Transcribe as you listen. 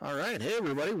All right. Hey,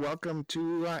 everybody. Welcome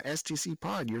to STC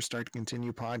Pod, your Start to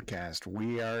Continue podcast.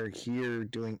 We are here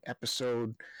doing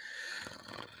episode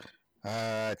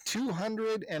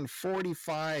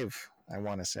 245, I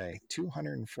want to say.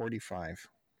 245.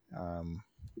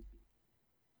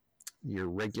 Your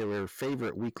regular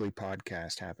favorite weekly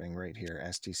podcast happening right here,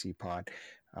 STC Pod.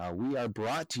 We are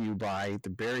brought to you by the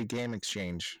Barrie Game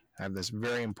Exchange. I have this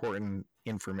very important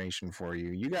information for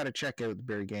you. You got to check out the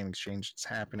Barrie Game Exchange. It's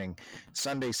happening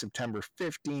Sunday, September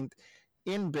 15th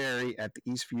in Barrie at the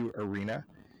Eastview Arena.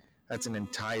 That's an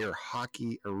entire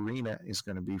hockey arena is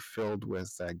going to be filled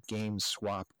with game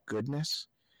swap goodness.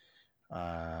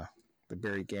 The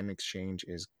Barrie Game Exchange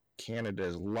is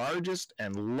Canada's largest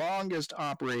and longest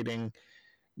operating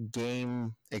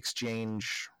game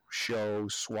exchange show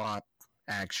swap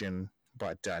action.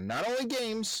 But not only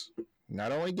games,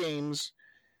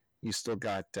 you still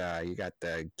got you got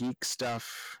the geek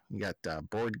stuff, you got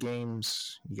board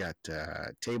games, you got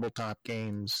tabletop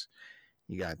games,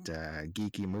 you got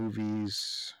geeky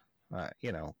movies,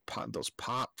 those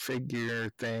pop figure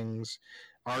things.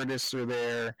 Artists are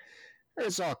there.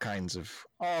 There's all kinds of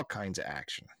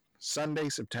action. Sunday,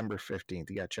 September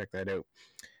 15th. You got to check that out.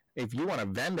 If you want to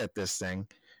vend at this thing,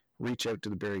 reach out to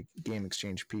the Barrie Game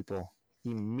Exchange people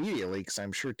immediately, because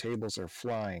I'm sure tables are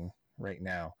flying right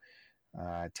now.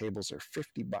 Tables are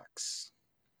 $50,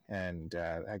 and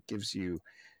that gives you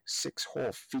 6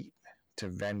 whole feet to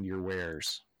vend your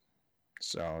wares.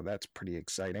 So that's pretty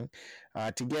exciting.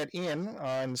 To get in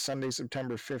on Sunday,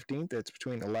 September 15th, it's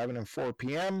between 11 and 4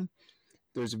 p.m.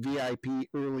 There's VIP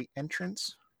early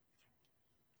entrance.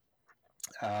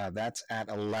 That's at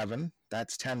 11.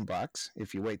 That's $10.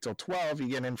 If you wait till 12, you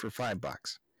get in for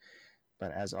 $5.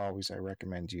 But as always, I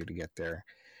recommend you to get there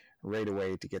right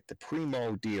away to get the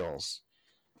primo deals.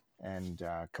 And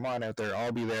come on out there.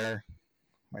 I'll be there.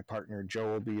 My partner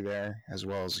Joe will be there, as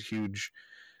well as a huge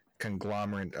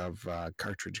conglomerate of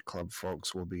Cartridge Club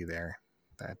folks will be there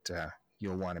that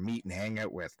you'll want to meet and hang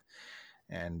out with.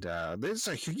 And this is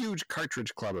a huge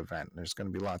Cartridge Club event. There's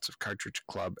going to be lots of Cartridge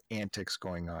Club antics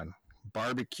going on.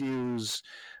 Barbecues,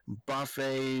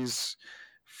 buffets,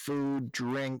 food,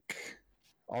 drink,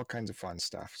 all kinds of fun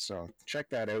stuff. So check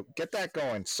that out. Get that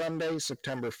going. Sunday,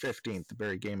 September 15th, the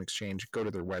Barrie Game Exchange. Go to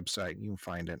their website. You can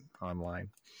find it online.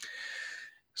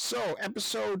 So,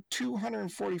 episode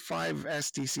 245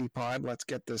 STC Pod. Let's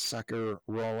get this sucker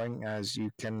rolling. As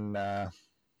you can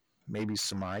maybe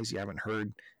surmise, you haven't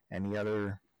heard any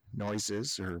other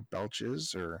noises or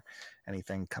belches or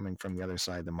anything coming from the other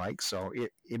side of the mic. So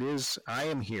it is, I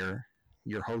am here,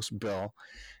 your host, Bill,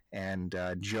 and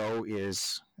Joe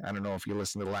is, I don't know if you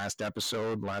listened to the last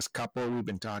episode, last couple, we've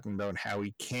been talking about how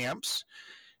he camps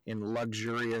in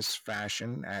luxurious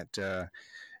fashion at a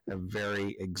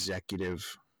very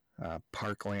executive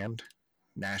parkland,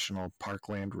 National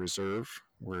Parkland Reserve,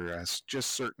 where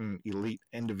just certain elite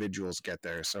individuals get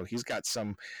there. So he's got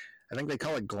some, I think they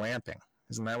call it glamping.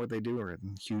 Isn't that what they do? Or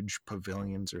huge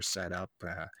pavilions are set up.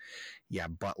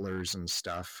 Butlers and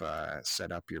stuff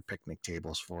set up your picnic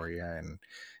tables for you. And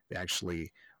they actually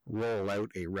roll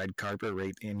out a red carpet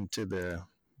right into the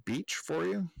beach for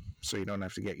you. So you don't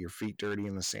have to get your feet dirty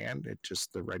in the sand.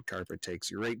 The red carpet takes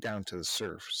you right down to the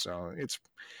surf. So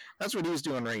that's what he's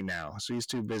doing right now. So he's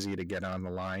too busy to get on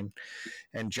the line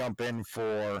and jump in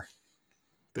for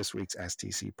this week's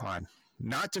STC Pod.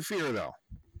 Not to fear, though.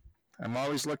 I'm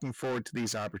always looking forward to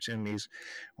these opportunities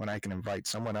when I can invite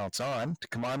someone else on to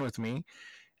come on with me,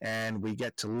 and we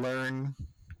get to learn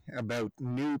about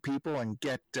new people and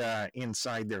get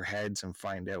inside their heads and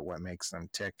find out what makes them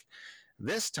tick.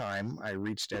 This time, I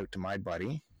reached out to my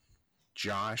buddy,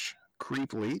 Josh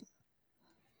Creepley.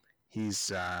 He's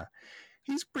a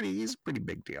pretty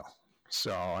big deal.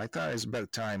 So I thought it was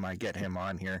about time I get him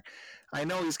on here. I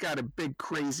know he's got a big,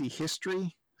 crazy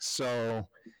history, so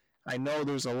I know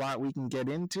there's a lot we can get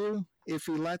into if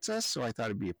he lets us, so I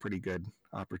thought it'd be a pretty good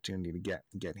opportunity to get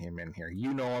him in here.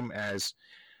 You know him as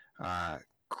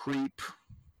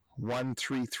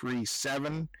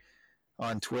Creep1337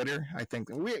 on Twitter. I think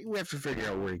we have to figure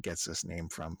out where he gets this name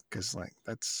from, because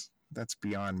that's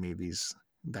beyond me.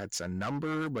 That's a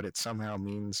number, but it somehow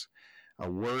means a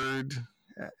word.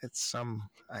 It's some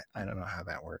I don't know how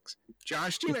that works.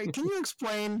 Josh, can you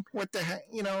explain what the heck,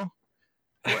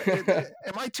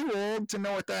 am I too old to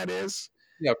know what that is?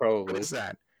 Yeah, probably. What is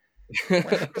that?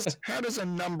 How does a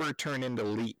number turn into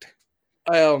leet?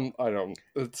 I don't.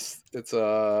 It's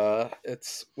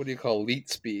what do you call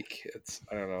leet speak?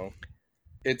 I don't know.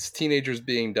 It's teenagers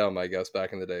being dumb, I guess,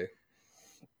 back in the day.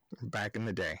 Back in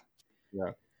the day.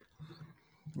 Yeah.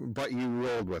 But you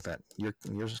rolled with it. You're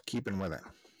just keeping with it.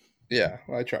 Yeah,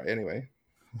 well, I try anyway.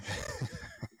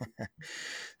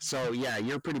 So yeah,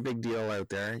 you're a pretty big deal out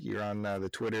there. You're on the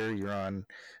Twitter, you're on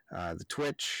the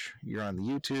Twitch, you're on the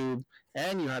YouTube,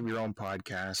 and you have your own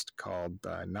podcast called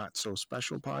Not So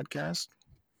Special Podcast.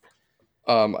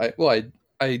 I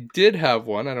did have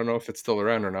one. I don't know if it's still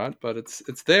around or not, but it's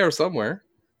there somewhere.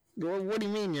 Well, what do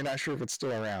you mean you're not sure if it's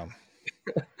still around?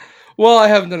 Well, I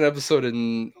haven't done an episode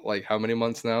in like how many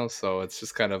months now, so it's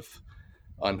just kind of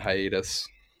on hiatus.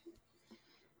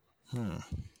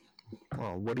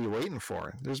 Well, what are you waiting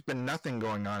for? There's been nothing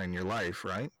going on in your life,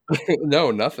 right? No,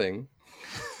 nothing.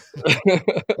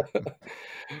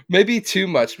 Maybe too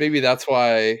much. Maybe that's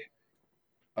why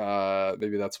I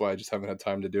just haven't had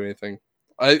time to do anything.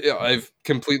 I've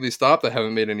completely stopped. I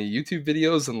haven't made any YouTube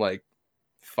videos in like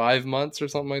 5 months or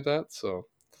something like that. So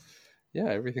yeah,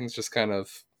 everything's just kind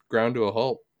of ground to a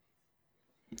halt.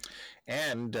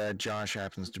 And Josh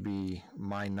happens to be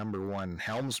my number one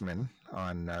helmsman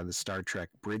on the Star Trek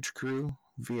Bridge Crew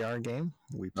VR game.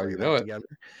 We play that together.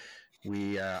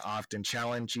 We often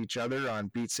challenge each other on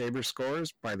Beat Saber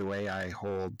scores. By the way, I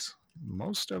hold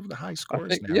most of the high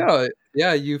scores now.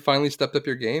 Yeah, you finally stepped up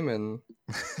your game and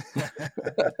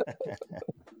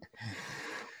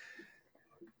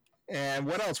And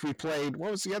what else we played?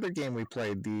 What was the other game we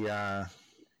played? The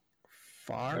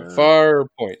Farpoint.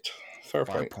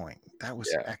 That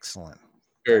was excellent.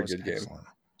 Very good game.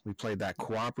 We played that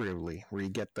cooperatively, where you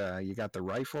got the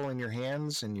rifle in your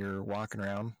hands and you're walking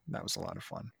around. That was a lot of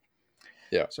fun.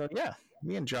 Yeah. So yeah,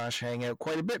 me and Josh hang out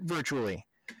quite a bit virtually,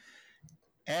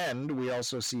 and we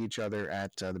also see each other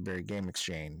at the Barrie Game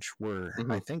Exchange, where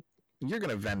I think you're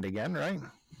going to vend again, right?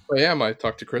 I am. I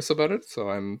talked to Chris about it, so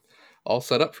I'm all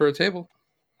set up for a table.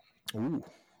 Ooh,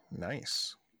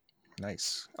 nice.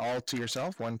 All to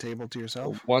yourself? One table to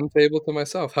yourself? One table to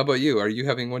myself. How about you? Are you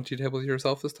having one table to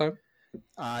yourself this time?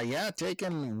 Yeah,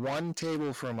 taking one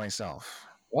table for myself.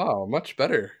 Wow, much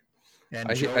better. And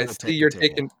I see you're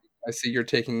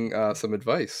taking some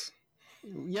advice.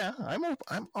 Yeah,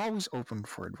 I'm always open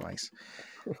for advice.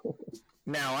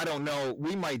 Now, I don't know.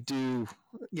 We might do.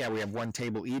 Yeah, we have one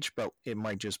table each, but it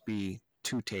might just be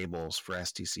 2 tables for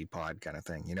STC Pod kind of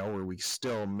thing, where we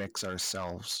still mix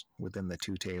ourselves within the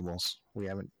 2 tables. We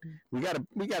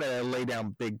gotta lay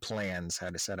down big plans how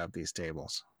to set up these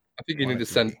tables. I think you need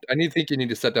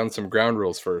to set down some ground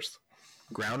rules first.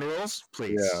 Ground rules,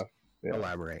 please. Yeah.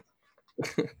 Elaborate.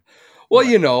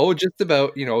 Well, just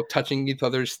about touching each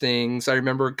other's things. I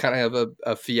remember kind of have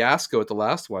a fiasco at the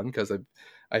last one because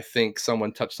I think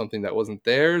someone touched something that wasn't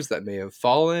theirs that may have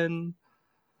fallen.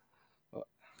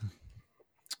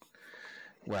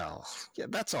 Well, yeah,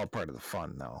 that's all part of the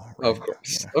fun, though. Right?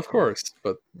 Of course,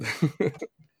 but.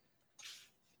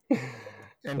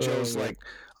 And Joe's like,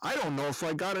 I don't know if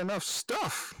I got enough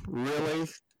stuff. Really?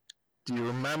 Do you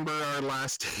remember our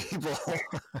last table?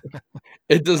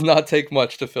 It does not take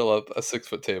much to fill up a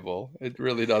 6-foot table. It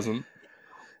really doesn't.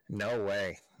 No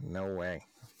way. No,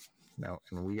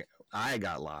 and I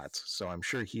got lots, so I'm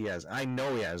sure he has. I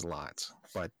know he has lots,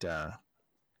 but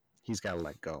he's got to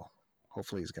let go.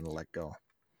 Hopefully, he's going to let go.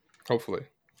 Hopefully.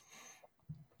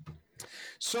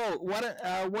 So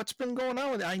what's been going on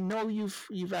with it? I know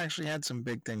you've actually had some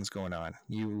big things going on.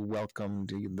 You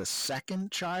welcomed the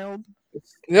second child.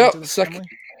 Yeah,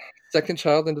 second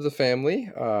child into the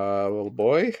family, little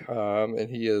boy,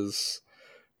 and he is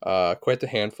quite the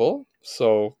handful.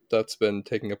 So that's been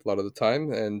taking up a lot of the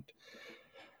time, and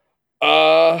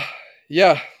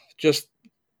just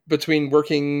between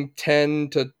working 10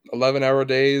 to 11-hour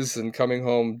days and coming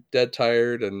home dead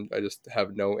tired, and I just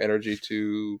have no energy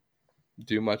to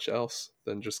do much else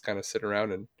than just kind of sit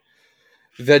around and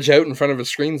veg out in front of a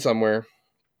screen somewhere.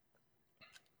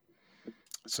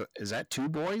 So is that 2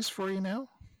 boys for you now?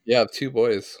 Yeah, 2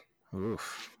 boys.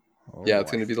 Oof. Oh, yeah,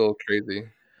 it's going to be a little crazy.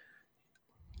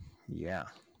 Yeah.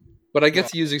 But I get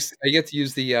to use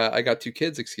the I got 2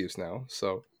 kids excuse now.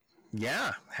 So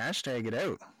yeah, hashtag it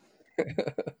out.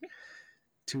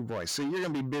 2 boys. So you're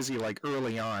going to be busy like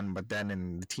early on, but then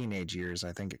in the teenage years,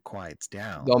 I think it quiets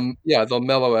down. They'll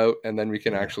mellow out, and then we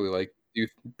can actually like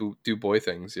do boy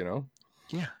things,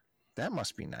 Yeah, that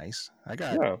must be nice. I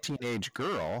got a teenage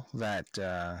girl that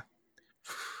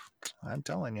I'm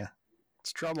telling you,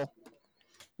 it's trouble.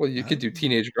 Well, you could do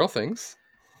teenage girl things.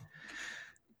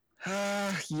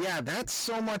 Yeah, that's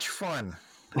so much fun.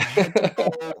 I had to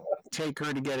go take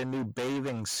her to get a new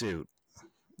bathing suit.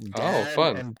 Dad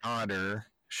fun. And daughter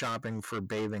shopping for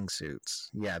bathing suits.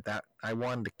 Yeah, that I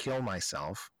wanted to kill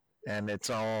myself. And it's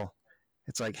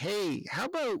like, hey, how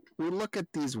about we look at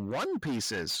these one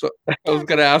pieces? I was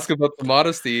going to ask about the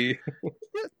modesty.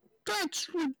 That's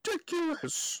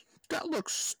ridiculous. That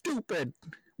looks stupid.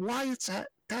 Why is that?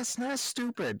 That's not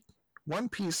stupid. one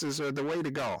pieces are the way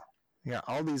to go. Yeah,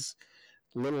 all these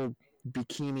little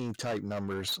bikini type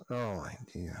numbers. Oh,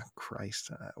 yeah,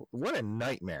 Christ. What a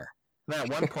nightmare. And at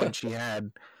one point, she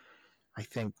had, I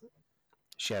think,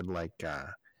 she had like,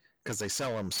 because they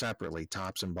sell them separately,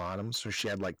 tops and bottoms. So she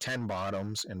had like 10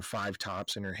 bottoms and 5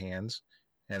 tops in her hands.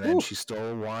 And then Ooh. she's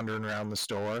still wandering around the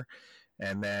store.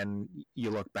 And then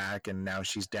you look back, and now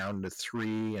she's down to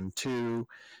 3 and 2.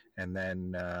 And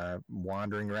then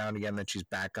wandering around again. Then she's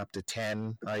back up to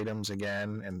 10 items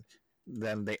again. And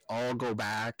then they all go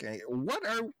back.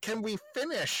 Can we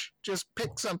finish? Just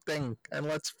pick something and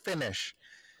let's finish.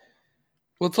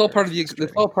 Well, it's all part of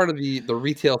the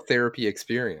retail therapy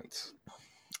experience.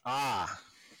 Ah.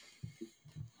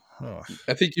 Oh.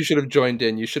 I think you should have joined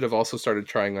in. You should have also started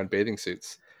trying on bathing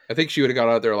suits. I think she would have got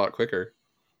out there a lot quicker.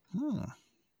 You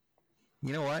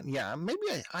know what? Yeah, maybe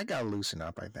I gotta loosen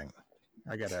up. I think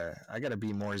I gotta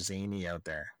be more zany out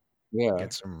there. Yeah.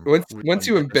 Get some once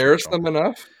you embarrass them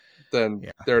enough, then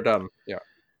they're done. Yeah.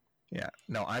 Yeah.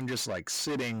 No, I'm just like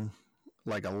sitting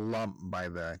like a lump by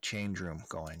the change room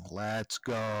going, let's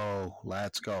go.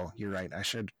 You're right. I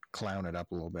should clown it up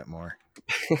a little bit more.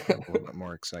 A little bit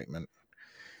more excitement.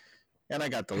 And I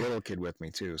got the little kid with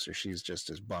me too, so she's just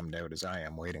as bummed out as I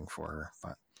am waiting for her.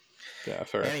 But yeah,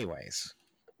 fair. Anyways.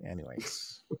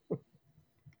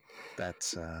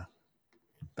 That's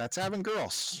having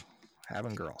girls.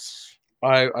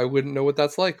 I wouldn't know what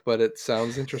that's like, but it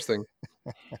sounds interesting.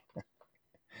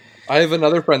 I have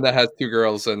another friend that has 2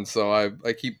 girls, and so I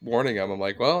keep warning him. I'm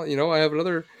like, well, I have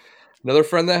another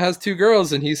friend that has 2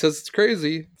 girls, and he says it's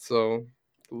crazy. So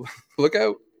look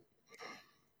out.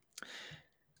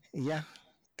 Yeah,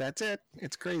 that's it.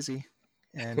 It's crazy.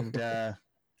 And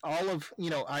all of,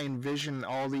 I envision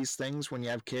all these things when you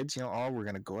have kids, we're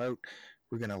going to go out.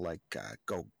 We're going to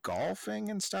go golfing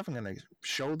and stuff. I'm going to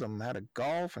show them how to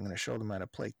golf. I'm going to show them how to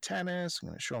play tennis. I'm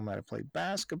going to show them how to play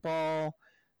basketball,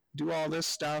 do all this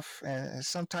stuff. And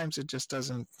sometimes it just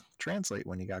doesn't translate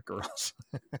when you got girls.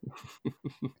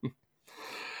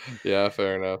 Yeah,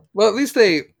 fair enough. Well, at least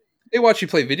they watch you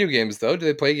play video games, though. Do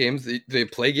they play games? Do they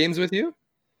play games with you?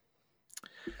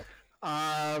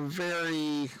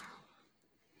 Very,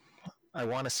 I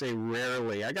want to say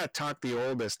rarely. I got to talk the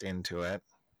oldest into it.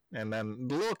 And then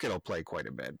the little kid will play quite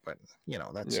a bit, but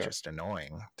that's just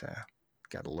annoying to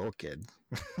got a little kid.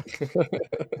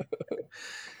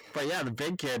 But yeah, the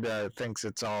big kid thinks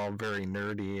it's all very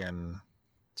nerdy and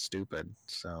stupid,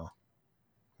 so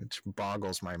it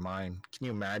boggles my mind. Can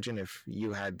you imagine if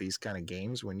you had these kind of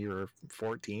games when you were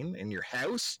 14 in your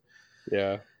house?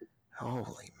 Yeah.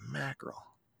 Holy mackerel.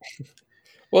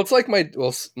 Well, it's like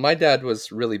my dad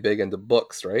was really big into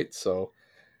books, right? So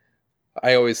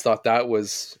I always thought that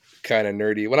was kind of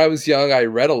nerdy. When I was young, I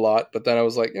read a lot, but then I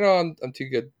was like, I'm too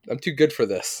good. I'm too good for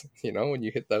this. When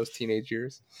you hit those teenage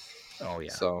years. Oh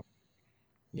yeah. So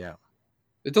yeah,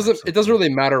 it doesn't really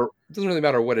matter. It doesn't really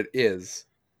matter what it is.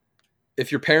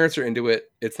 If your parents are into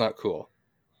it, it's not cool.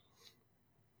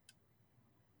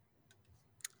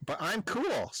 But I'm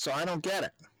cool, so I don't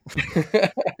get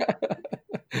it.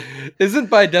 Isn't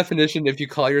by definition, if you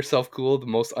call yourself cool, the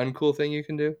most uncool thing you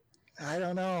can do? I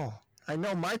don't know. I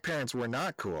know my parents were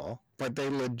not cool, but they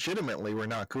legitimately were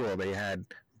not cool. They had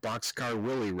Boxcar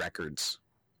Willie records.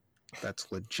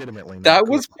 That's legitimately not that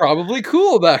cool. Was probably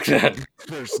cool back then.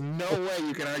 There's no way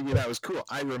you can argue that was cool.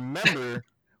 I remember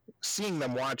seeing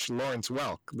them watch Lawrence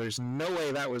Welk. There's no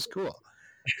way that was cool.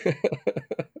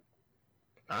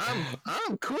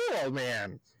 I'm cool,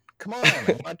 man. Come on,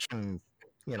 I'm watching,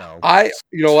 I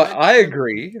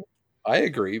agree,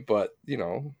 but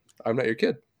I'm not your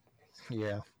kid.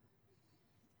 Yeah.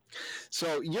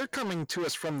 So you're coming to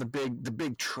us from the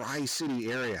big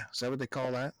Tri-City area. Is that what they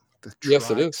call that? Yes,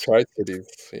 it is Tri-Cities.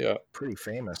 Yeah. Pretty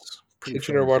famous.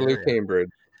 Kitchener, Waterloo, area. Cambridge.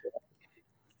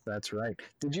 That's right.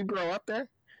 Did you grow up there?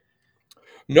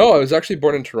 No, I was actually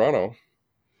born in Toronto.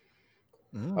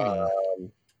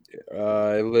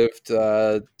 I lived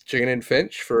Jane and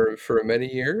Finch for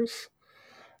many years.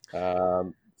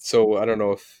 So I don't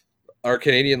know if our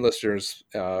Canadian listeners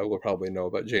will probably know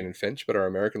about Jane and Finch, but our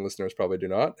American listeners probably do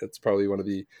not. It's probably one of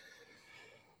the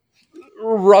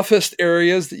roughest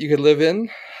areas that you could live in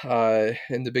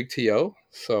the Big TO.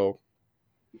 So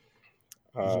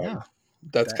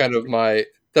that's kind of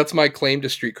that's my claim to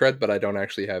street cred, but I don't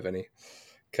actually have any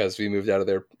because we moved out of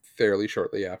there fairly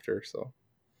shortly after. So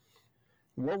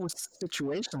what was the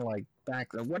situation like back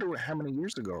then? How many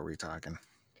years ago are we talking?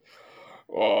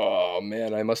 Oh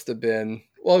man, I must have been.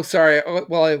 Well, sorry.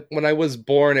 Well, when I was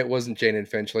born, it wasn't Jane and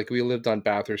Finch. Like we lived on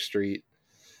Bathurst Street.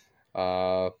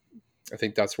 I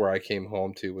think that's where I came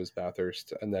home to, was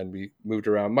Bathurst, and then we moved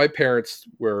around. My parents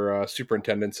were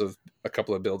superintendents of a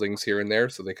couple of buildings here and there,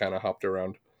 so they kind of hopped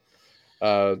around.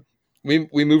 We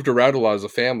moved around a lot as a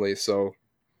family, so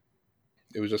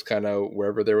it was just kind of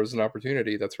wherever there was an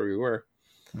opportunity, that's where we were.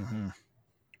 Mm-hmm.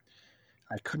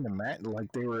 I couldn't imagine,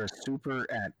 like, they were a super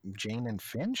at Jane and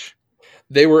Finch.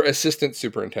 They were assistant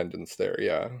superintendents there,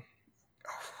 yeah.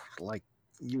 Like,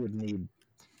 you need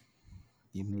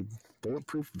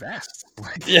bulletproof vests.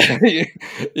 Like, Yeah, you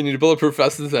need bulletproof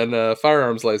vests and a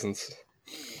firearms license.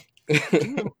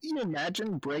 Can you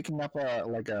imagine breaking up a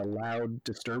loud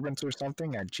disturbance or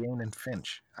something at Jane and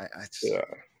Finch? Yeah,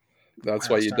 that's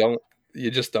why you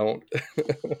just don't.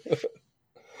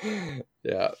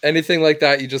 Yeah, anything like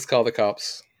that, you just call the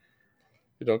cops.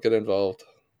 You don't get involved.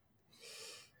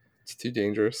 It's too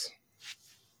dangerous.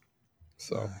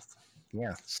 So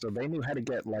yeah, so they knew how to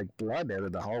get like blood out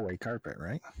of the hallway carpet,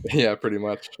 right? Yeah, pretty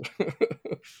much.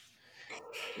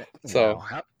 So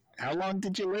how long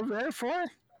did you live there for?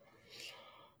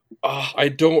 I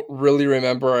don't really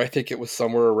remember. I think it was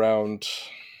somewhere around,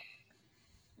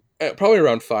 probably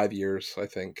around 5 years, I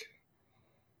think.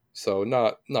 So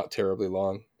not terribly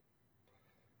long.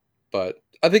 But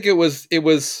I think it was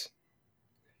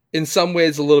in some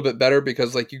ways a little bit better,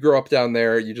 because like you grow up down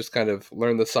there, you just kind of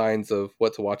learn the signs of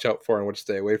what to watch out for and what to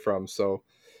stay away from. So,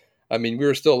 I mean, we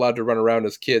were still allowed to run around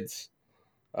as kids,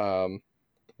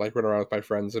 like run around with my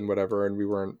friends and whatever, and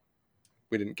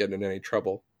we didn't get in any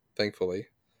trouble, thankfully.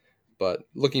 But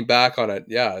looking back on it,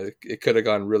 yeah, it could have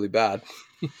gone really bad.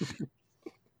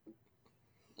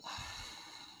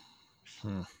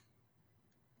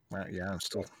 Well, yeah, I'm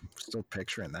still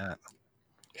picturing that.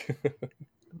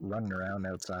 Running around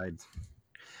outside.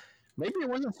 Maybe it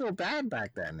wasn't so bad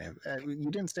back then. You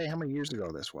didn't say how many years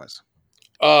ago this was.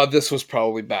 This was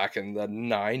probably back in the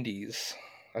 90s.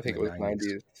 I think it was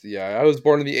 90s. Yeah, I was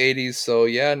born in the 80s, so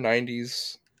yeah,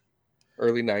 90s,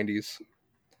 early 90s.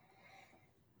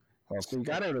 Well, so you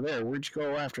got out of there. Where'd you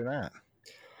go after that?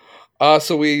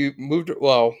 So we moved.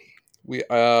 Well,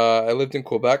 I lived in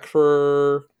Quebec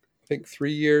for I think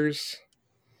 3 years.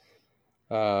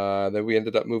 Then we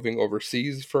ended up moving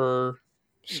overseas for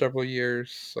several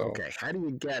years. So. Okay, how do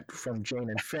you get from Jane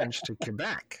and Finch to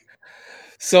Quebec?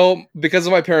 So, because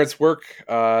of my parents' work,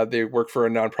 they work for a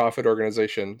nonprofit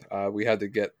organization. We had to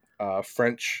get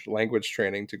French language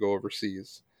training to go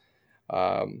overseas.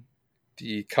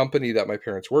 The company that my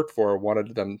parents worked for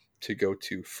wanted them to go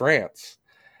to France,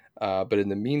 but in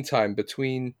the meantime,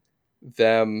 between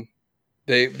them,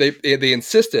 they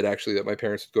insisted actually that my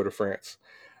parents would go to France.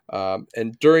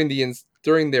 And during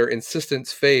their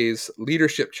insistence phase,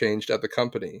 leadership changed at the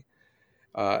company,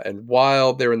 and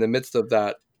while they're in the midst of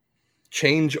that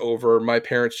changeover, my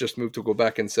parents just moved to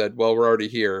Quebec and said, well, we're already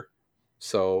here,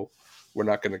 so we're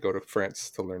not going to go to France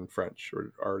to learn French.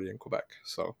 We're already in Quebec.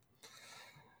 So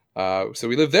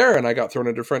we lived there, and I got thrown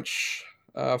into French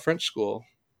school,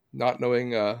 not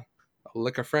knowing a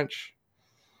lick of French.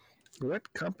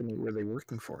 What company were they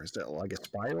working for? Is that like a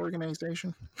spy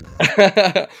organization?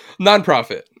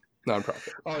 Nonprofit.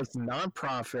 Oh, it's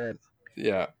nonprofit.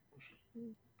 Yeah.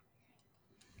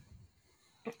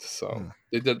 So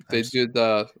they did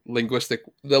the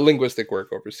linguistic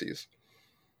work overseas.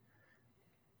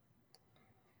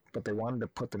 But they wanted to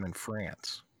put them in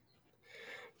France.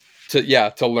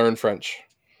 To learn French.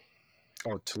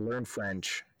 Oh, to learn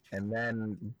French and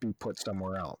then be put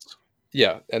somewhere else.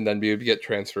 Yeah, and then we would get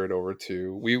transferred over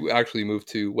we actually moved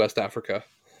to West Africa.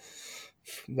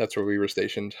 That's where we were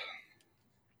stationed.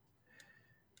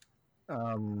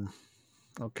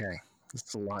 Okay.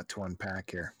 It's a lot to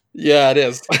unpack here. Yeah, it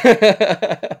is.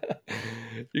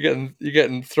 You're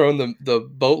getting thrown the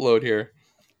boatload here.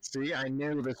 See, I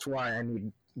knew that's why I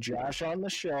need Josh on the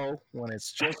show when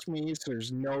it's just me, so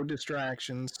there's no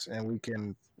distractions, and we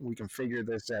can figure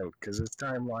this out, because this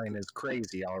timeline is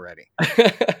crazy already.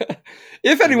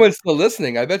 If anyone's still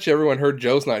listening, I bet you everyone heard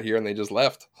Joe's not here and they just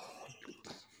left.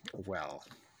 Well,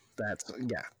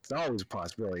 it's always a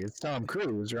possibility. It's Tom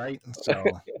Cruise, right? So,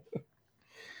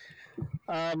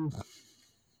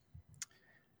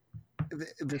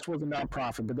 this was a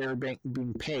nonprofit, but they were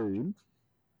being paid.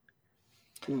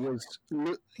 It was,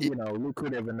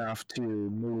 lucrative enough to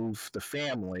move the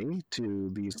family to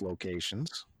these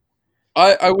locations.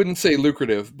 I wouldn't say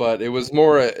lucrative, but it was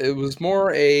more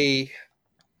a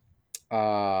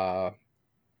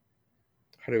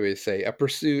how do we say, a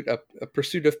pursuit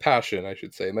of passion, I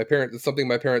should say. It's something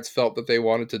my parents felt that they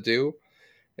wanted to do,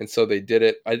 and so they did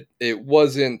it. It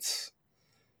wasn't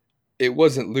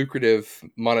lucrative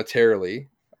monetarily,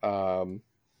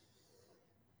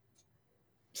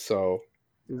 so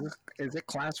Is it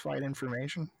classified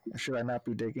information? Or should I not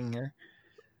be digging here?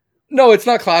 No, it's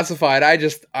not classified. I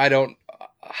don't.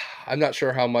 I'm not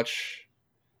sure how much.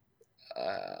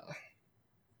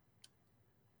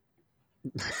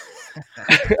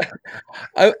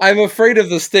 I'm afraid of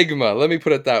the stigma. Let me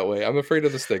put it that way. I'm afraid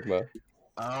of the stigma.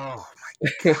 Oh my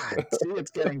god! See,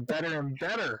 it's getting better and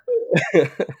better.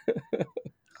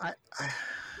 I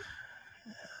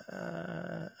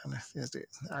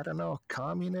I don't know.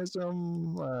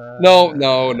 Communism? No, Is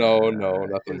it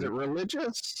nothing.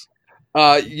 religious?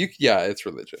 Yeah, it's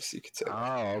religious. You could say.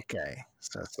 Oh, okay.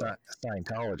 So it's So, not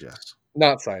Scientologist.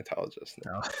 not Scientologist.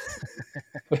 No.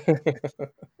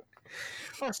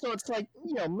 Oh, so it's like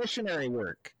missionary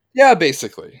work. Yeah,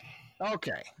 basically.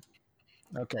 Okay.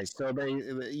 Okay. So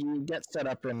you get set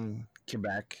up in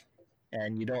Quebec,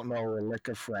 and you don't know a lick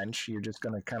of French. You're just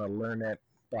going to kind of learn it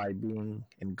by being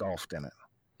engulfed in it.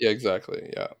 Yeah, exactly.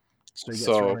 Yeah. So you get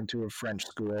thrown So into a French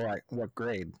school. Like what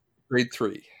grade? grade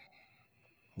 3.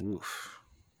 Oof.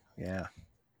 Yeah.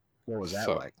 What was that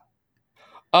So like?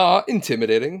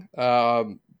 intimidating.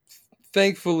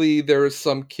 Thankfully, there were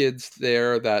some kids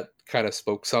there that kind of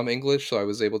spoke some English, so I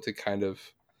was able to kind of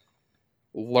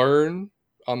learn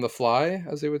on the fly,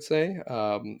 as they would say,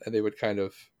 and they would kind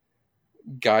of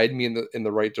guide me in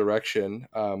the right direction.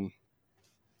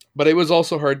 But it was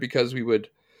also hard because we would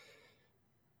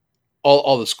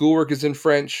all the schoolwork is in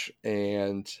French,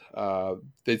 and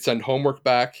they'd send homework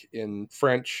back in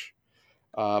French.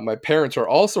 My parents are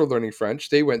also learning French.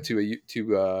 They went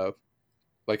to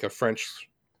like a French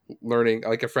learning,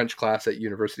 like a French class at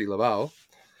University Laval.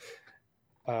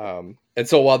 And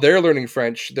so while they're learning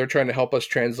French, they're trying to help us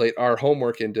translate our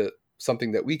homework into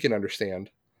something that we can understand.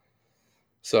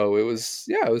 So it was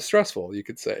stressful, you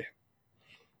could say.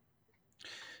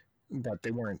 But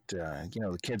they weren't,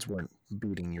 the kids weren't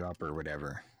beating you up or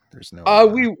whatever. There's no.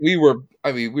 We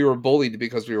were bullied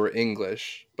because we were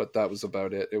English, but that was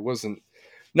about it. It wasn't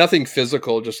nothing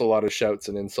physical, just a lot of shouts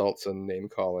and insults and name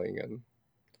calling, and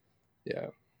yeah.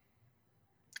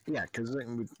 Yeah, because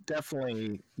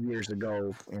definitely years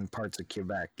ago in parts of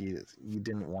Quebec, you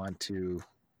didn't want to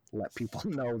let people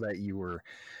know that you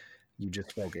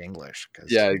just spoke English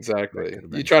because Yeah, that exactly. could have You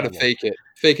been try to trouble.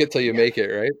 fake it till you Yeah, make it,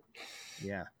 right?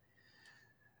 yeah.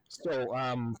 So,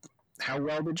 how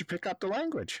well did you pick up the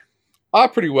language?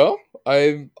 Pretty well.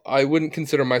 I wouldn't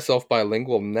consider myself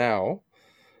bilingual now,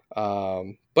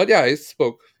 but yeah, I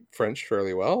spoke French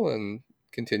fairly well and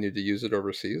continued to use it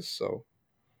overseas. So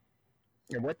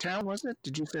And what town was it?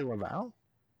 Did you say Laval?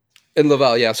 in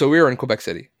Laval, yeah. So we were in Quebec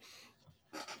City.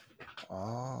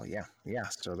 Oh yeah, yeah.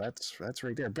 So that's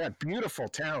right there. But beautiful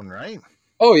town, right?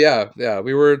 Oh yeah, yeah.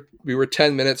 We were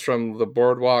 10 minutes from the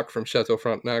boardwalk from Chateau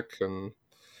Frontenac and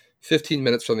 15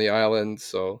 minutes from the island.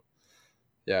 So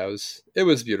yeah, it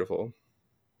was beautiful.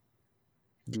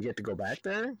 Do you get to go back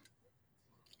there?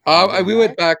 Have you been We back?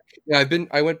 went back. Yeah,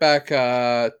 I went back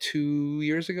 2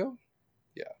 years ago.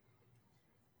 Yeah,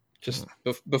 just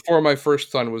before my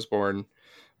first son was born.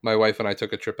 My wife and I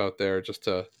took a trip out there just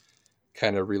to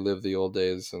kind of relive the old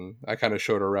days, and I kind of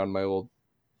showed her around my old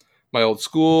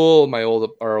school,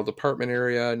 our old apartment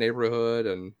area, neighborhood,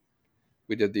 and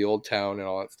we did the old town and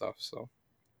all that stuff. So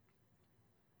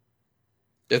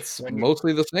it's When you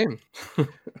mostly the same.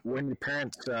 when your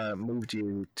parents moved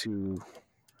you to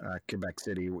Quebec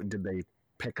City, did they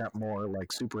pick up more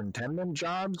like superintendent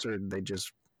jobs, or did they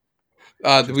just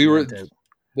We were rent out?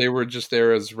 They were just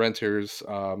there as renters.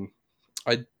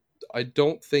 I I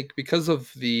don't think because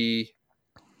of the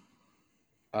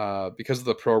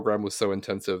program was so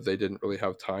intensive, they didn't really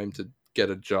have time to get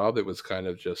a job. It was kind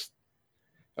of just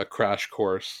a crash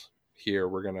course. Here,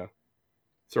 we're gonna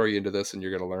throw you into this, and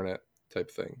you're gonna learn it,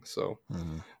 type thing. So,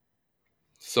 Mm-hmm.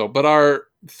 but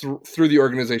through the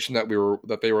organization that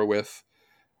they were with,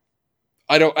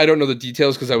 I don't know the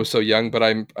details because I was so young, but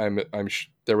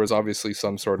there was obviously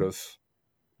some sort of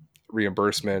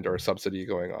reimbursement or subsidy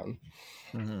going on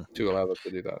Mm-hmm. to allow them to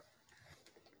do that.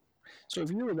 So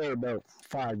if you were there about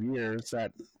 5 years,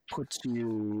 that puts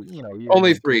you, you're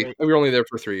Only in 3. grade. We were only there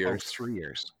for 3 Oh, years. 3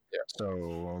 years.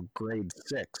 So grade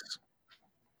 6,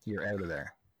 you're out of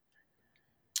there.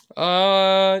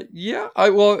 Yeah.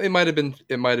 It might have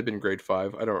been grade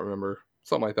 5. I don't remember,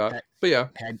 something like that. Had, But yeah,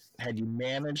 had you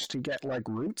managed to get like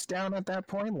roots down at that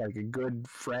point, like a good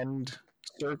friend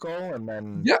circle, and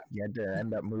then yeah, you had to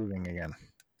end up moving again?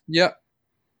 yeah,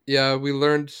 yeah. We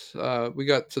learned. We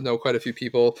got to know quite a few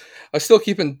people. I still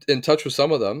keep in touch with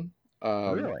some of them.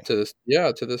 Really? To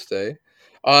this day.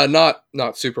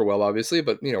 Not super well, obviously,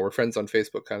 but we're friends on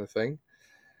Facebook, kind of thing.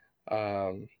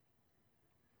 Um,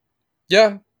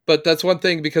 yeah, but that's one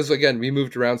thing because again, we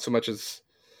moved around so much as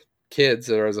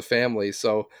kids or as a family.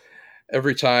 So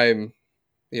every time,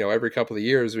 every couple of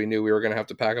years, we knew we were going to have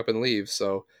to pack up and leave.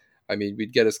 So, I mean,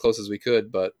 we'd get as close as we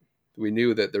could, but we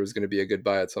knew that there was going to be a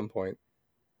goodbye at some point.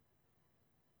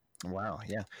 Wow,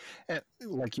 yeah. And,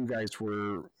 like, you guys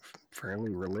were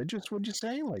fairly religious, would you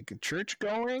say? Like church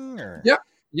going, or Yeah,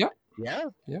 yeah, yeah?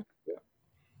 yeah, yeah.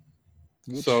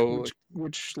 Which So,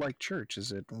 which like church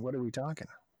is it? What are we talking?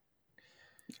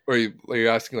 are you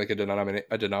asking like a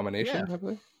Yeah, denomination type of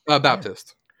thing? yeah.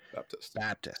 Baptist,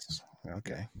 Baptists.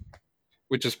 Okay.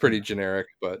 which is pretty generic,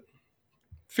 but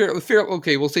fair.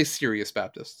 Okay, we'll say serious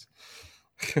Baptists.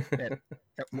 And,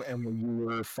 and you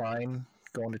were fine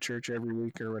going to church every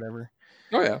week or whatever?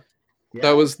 Oh yeah, that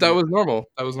Yeah. was normal.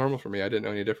 That was normal for me. I didn't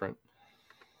know any different.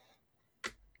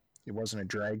 It wasn't a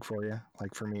drag for you.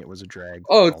 Like for me, it was a drag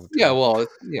Oh all the yeah, time. well,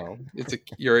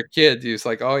 you're a kid. You're just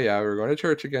like, oh yeah, we're going to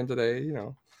church again today,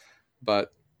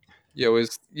 But you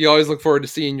always look forward to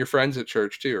seeing your friends at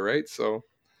church too, right? So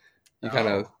you kind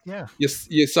of yeah,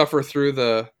 you suffer through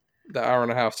the hour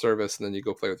and a half service, and then you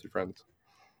go play with your friends.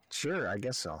 sure, I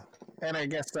guess so. And I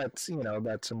guess that's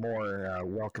that's a more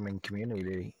welcoming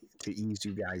community to ease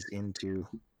you guys into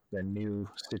the new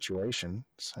situation.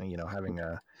 So having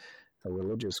a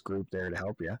religious group there to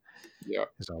help you Yeah,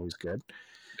 is always good.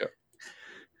 yeah.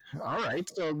 All right,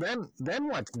 so then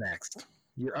what's next?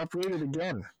 You're uprooted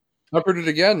again. Uprooted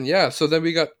again, yeah. So then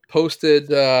we got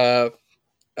posted out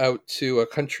to a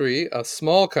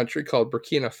small country called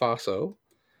Burkina Faso,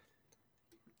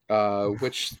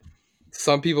 which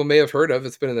some people may have heard of.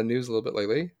 It's been in the news a little bit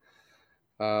lately.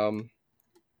 So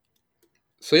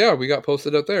yeah, we got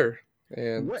posted out there.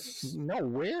 And What? No,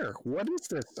 where? What is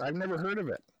this? I've never heard of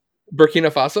it.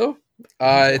 Burkina Faso?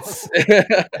 It's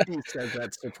He says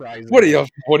that's surprising. What do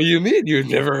you mean? You've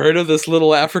never heard of this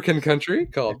little African country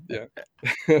called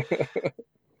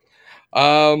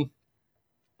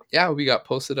yeah, we got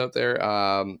posted out there.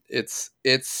 It's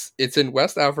in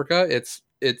West Africa. It's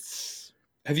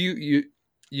have do you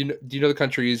know the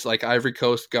countries like Ivory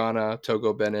Coast, Ghana,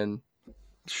 Togo, Benin?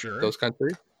 Sure. Those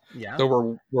countries? Yeah.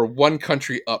 So we're one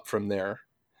country up from there.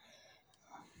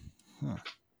 Okay.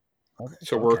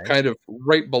 So we're kind of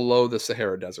right below the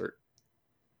Sahara Desert.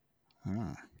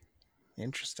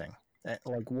 Interesting.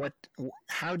 Like what do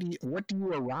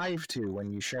you arrive to when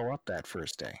you show up that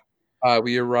first day?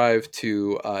 We arrived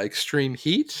to extreme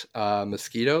heat,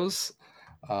 mosquitoes,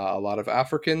 a lot of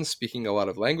Africans speaking a lot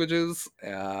of languages.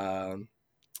 Yeah,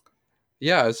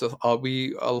 it's a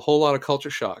whole lot of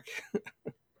culture shock.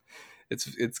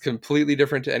 It's completely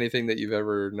different to anything that you've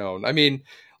ever known. I mean,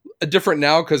 different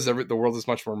now because the world is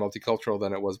much more multicultural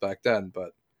than it was back then.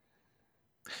 But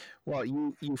well,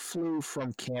 you flew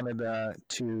from Canada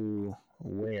to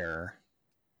where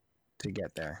to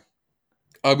get there?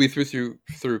 We flew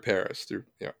through Paris.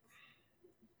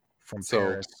 From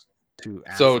Paris to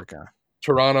Africa. So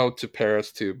Toronto to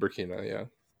Paris to Burkina. Yeah.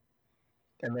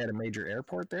 And they had a major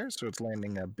airport there, so it's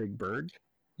landing a big bird.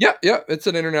 Yeah, it's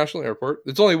an international airport.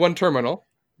 It's only one terminal,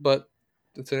 but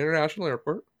it's an international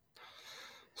airport.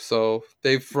 So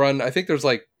they've run. I think there's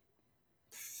like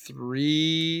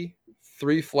three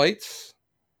flights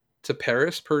to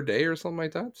Paris per day or something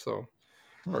like that. So,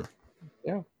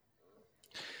 yeah.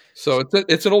 So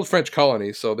it's an old French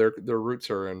colony. So their roots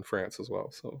are in France as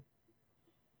well. So.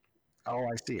 Oh,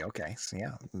 I see. Okay, so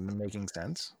yeah, making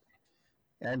sense.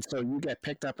 And so you get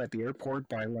picked up at the airport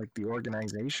by like the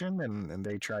organization, and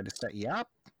they try to set you up.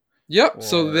 Yep. Or...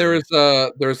 So there's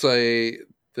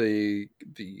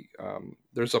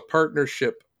a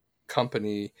partnership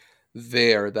company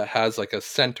there that has like a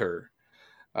center.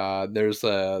 There's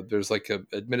like a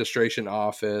administration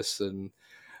office, and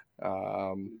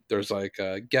there's like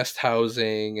guest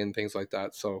housing and things like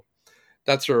that. So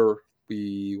that's where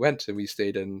we went, and we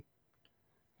stayed in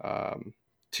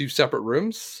two separate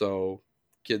rooms. So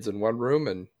kids in one room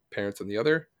and parents in the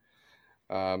other,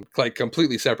 like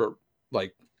completely separate.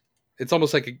 Like it's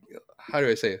almost like how do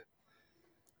I say it?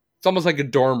 It's almost like a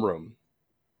dorm room,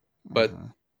 but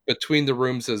between the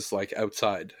rooms is like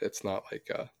outside. It's not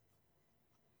like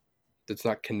it's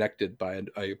not connected by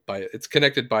it's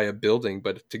connected by a building,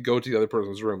 but to go to the other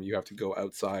person's room, you have to go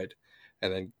outside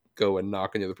and then go and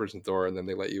knock on the other person's door, and then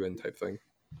they let you in, type thing.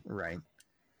 Right.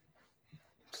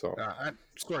 So,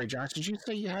 sorry, Josh, did you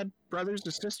say you had brothers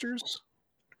or sisters?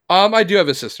 I do have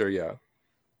a sister, yeah.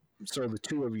 So the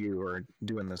two of you are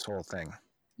doing this whole thing?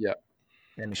 Yeah.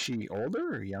 And is she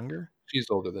older or younger? She's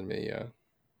older than me, yeah.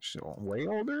 She's way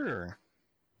older,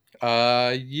 or?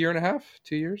 A year and a half,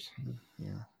 2 years.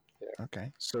 Yeah.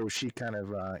 Okay. So is she kind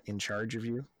of in charge of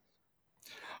you?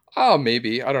 Oh,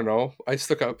 maybe. I don't know. I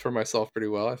stuck up for myself pretty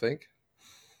well, I think.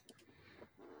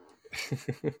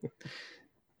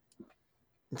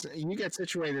 So you get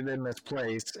situated in this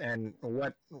place, and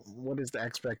what is the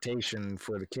expectation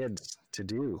for the kids to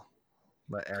do?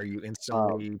 But are you Um,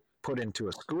 instantly put into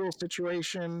a school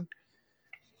situation?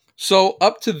 so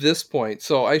up to this point,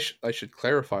 so I should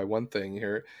clarify one thing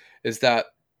here, is that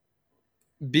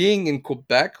being in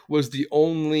Quebec was the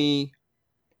only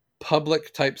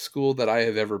public type school that I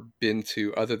have ever been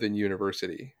to other than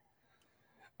university.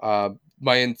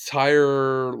 My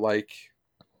entire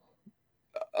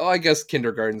I guess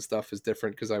kindergarten stuff is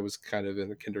different because I was kind of in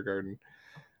the kindergarten,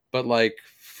 but like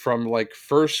from like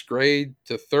first grade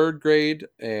to third grade,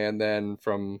 and then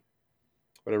from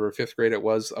whatever fifth grade it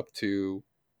was up to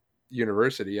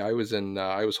university, I was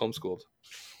homeschooled.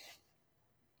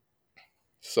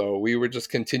 So we were just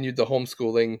continued the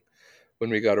homeschooling when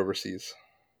we got overseas.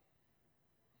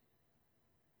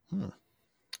 Hmm.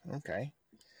 Okay.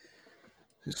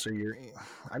 So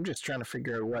I'm just trying to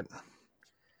figure out what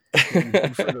you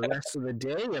did for the rest of the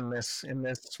day in this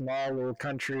small little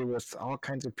country with all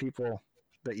kinds of people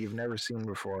that you've never seen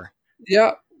before.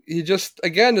 Yeah, you just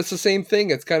again, it's the same thing.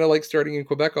 It's kind of like starting in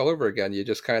Quebec all over again. You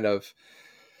just kind of,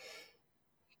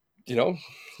 you know,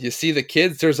 you see the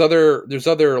kids. There's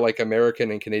other like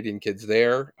American and Canadian kids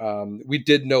there. We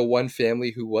did know one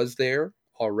family who was there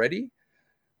already,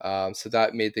 so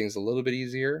that made things a little bit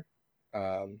easier.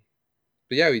 Um,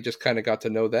 but yeah, we just kind of got to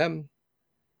know them.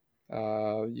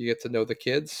 You get to know the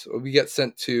kids. We get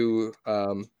sent to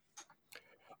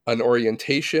an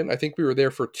orientation. I think we were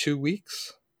there for 2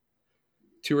 weeks,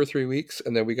 2 or 3 weeks,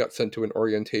 and then we got sent to an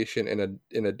orientation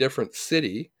in a different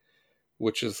city,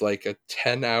 which is like a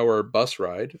 10-hour bus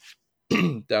ride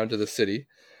down to the city.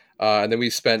 And then we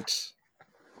spent,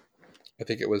 I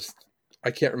think it was,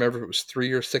 I can't remember if it was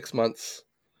 3 or 6 months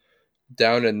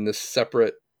down in this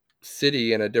separate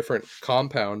city in a different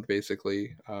compound,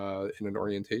 basically, in an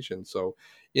orientation. So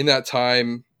in that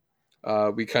time,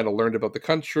 we kind of learned about the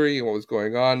country and what was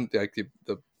going on. Like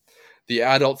the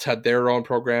adults had their own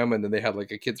program, and then they had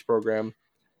like a kids program.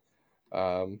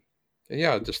 And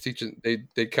yeah, just teaching.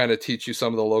 They kind of teach you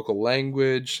some of the local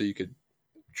language, so you could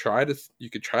try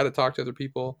to talk to other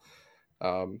people.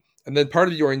 And then part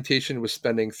of the orientation was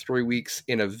spending 3 weeks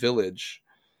in a village.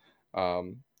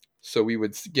 Um, so we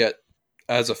would get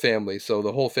as a family. So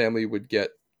the whole family would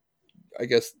get. I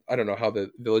guess I don't know how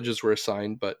the villages were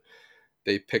assigned, but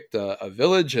they picked a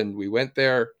village, and we went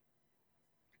there,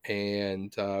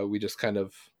 and we just kind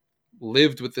of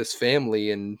lived with this family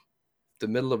in the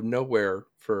middle of nowhere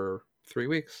for 3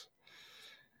 weeks.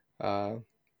 And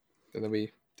then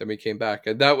we came back,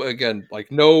 and that again,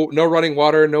 like no running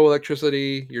water, no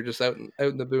electricity. You're just out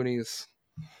in the boonies.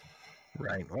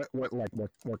 Right.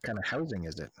 What kind of housing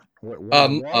is it? What are the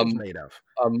Um, walls um, made of?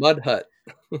 a mud hut,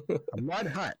 A mud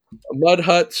hut. a mud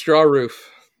hut, straw roof.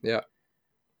 Yeah,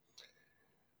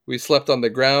 we slept on the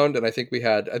ground, and I think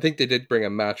they did bring a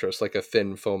mattress, like a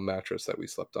thin foam mattress that we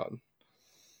slept on.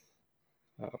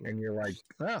 And you're like,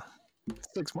 oh,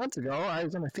 6 months ago, I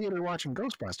was in a theater watching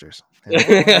Ghostbusters.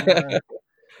 And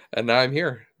And now I'm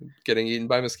here, getting eaten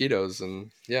by mosquitoes,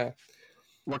 and yeah.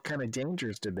 what kind of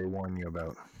dangers did they warn you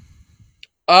about?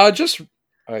 Just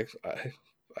I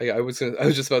was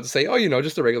just about to say, oh,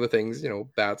 just the regular things,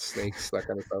 bats, snakes, that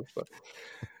kind of stuff. But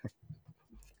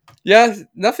yeah,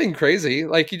 nothing crazy.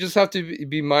 Like you just have to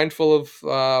be mindful of,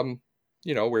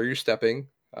 where you're stepping.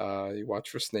 You watch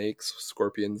for snakes,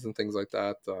 scorpions, and things like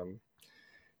that.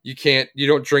 You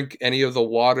don't drink any of the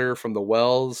water from the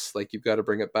wells. Like you've got to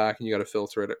bring it back, and you got to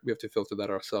filter it. We have to filter that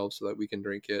ourselves so that we can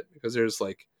drink it, because there's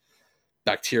like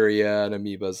bacteria and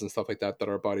amoebas and stuff like that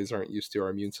our bodies aren't used to.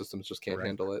 Our immune systems just can't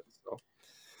handle it. So.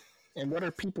 And what are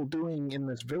people doing in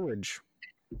this village,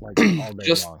 like all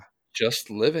day long? Just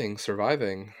living,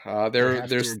 surviving.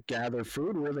 There's gather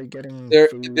food. Where are they getting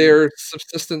food? They're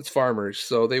subsistence farmers,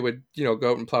 so they would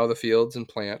go out and plow the fields and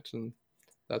plant, and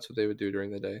that's what they would do during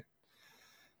the day.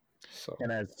 So.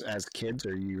 And as kids,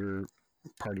 are your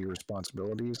part of your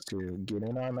responsibilities to get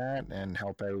in on that and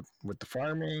help out with the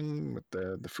farming, with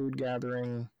the food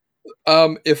gathering?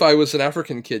 If I was an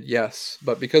African kid, yes,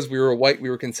 but because we were white, we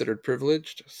were considered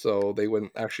privileged, so they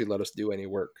wouldn't actually let us do any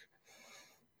work.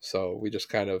 So we just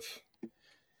kind of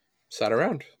sat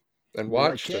around and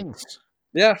watched. Like kings.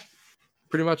 Yeah,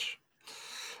 pretty much.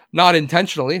 Not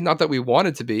intentionally, not that we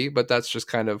wanted to be, but that's just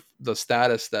kind of the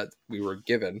status that we were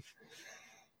given.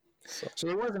 So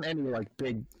there wasn't any like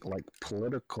big like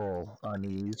political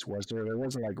unease, was there? There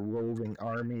wasn't like roving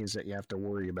armies that you have to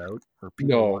worry about, or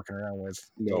people walking around with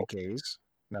AKs,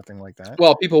 nothing like that.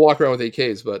 Well, people walk around with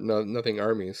AKs, but nothing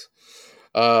armies.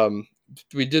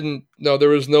 We didn't. No, there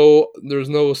was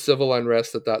no civil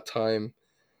unrest at that time.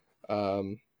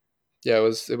 Yeah,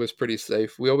 it was pretty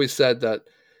safe. We always said that.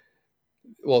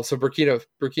 Well, so Burkina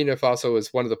Faso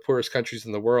is one of the poorest countries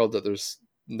in the world. That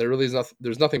there really is nothing.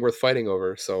 There's nothing worth fighting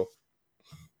over. So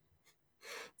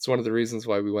it's one of the reasons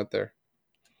why we went there.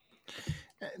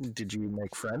 Did you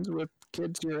make friends with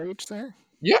kids your age there?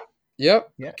 Yeah, yeah.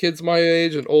 Yeah. Kids my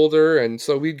age and older, and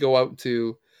so we'd go out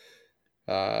to,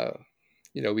 uh,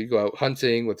 we'd go out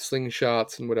hunting with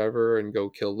slingshots and whatever, and go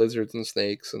kill lizards and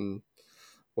snakes and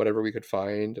whatever we could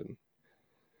find, and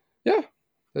yeah,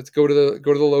 let's go to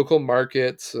the local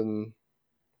markets and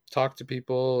talk to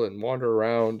people and wander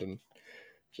around and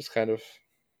just kind of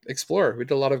explore. We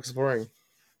did a lot of exploring.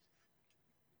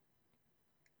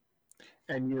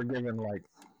 And you were given like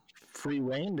free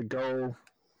reign to go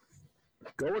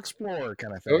explore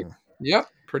kind of Oh, thing. yeah,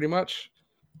 pretty much.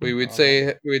 We would All say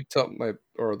right. we'd tell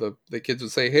the kids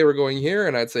would say, "Hey, we're going here,"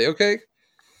 and I'd say, "Okay,"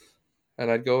 and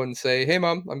I'd go and say, "Hey,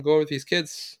 mom, I'm going with these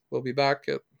kids. We'll be back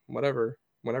at whenever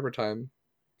time."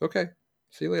 Okay,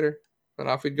 see you later, and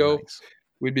off we'd go. Nice.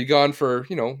 We'd be gone for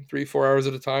 3-4 hours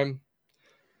at a time.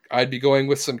 I'd be going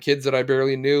with some kids that I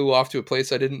barely knew off to a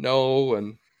place I didn't know,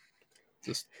 and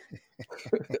just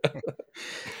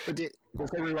But was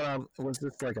everyone was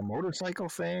this like a motorcycle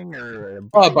thing or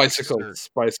bikes or bicycles,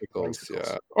 bicycles?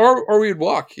 yeah, or we'd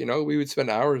walk. We would spend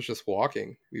hours just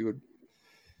walking.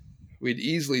 We'd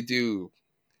easily do,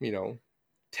 you know,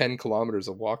 10 kilometers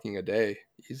of walking a day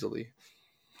easily.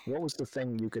 What was the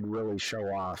thing you could really show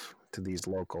off to these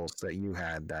locals that you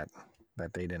had that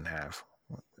they didn't have?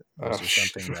 Was there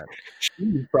something that?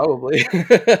 Shoes, probably.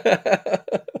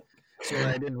 So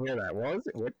I didn't hear that. What was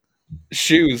it? What?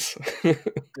 Shoes.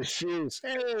 The shoes.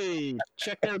 Hey,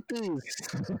 check out these.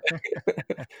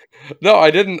 No,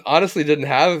 I honestly didn't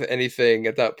have anything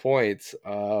at that point.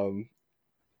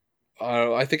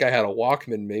 I think I had a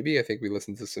Walkman. Maybe I think we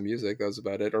listened to some music. That was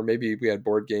about it. Or maybe we had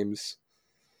board games,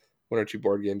 one or two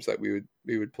board games that we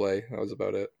would play. That was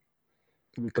about it.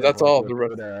 You But could have that's like all. The whipped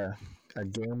rest. out a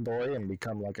Game Boy and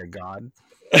become like a god.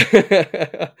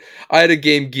 I had a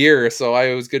Game Gear, so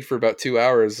I was good for about 2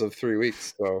 hours of 3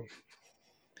 weeks. So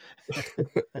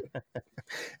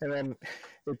And then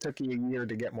it took you a year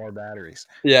to get more batteries.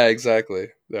 yeah, exactly.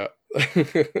 Yeah.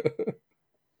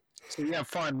 So you have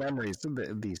fond memories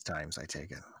of these times, I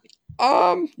take it.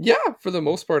 Yeah, for the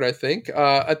most part, I think.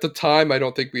 At the time, I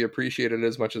don't think we appreciated it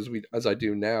as much as I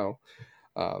do now.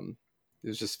 It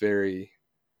was just very.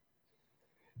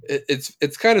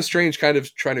 It's kind of strange, kind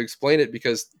of trying to explain it,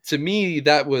 because to me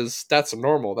that's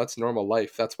normal. That's normal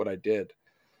life. That's what I did.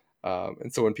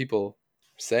 And so when people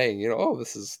saying, oh,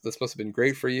 this must have been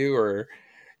great for you, or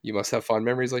you must have fond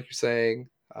memories, like you're saying,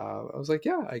 I was like,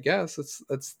 yeah, I guess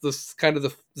it's this kind of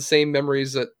the same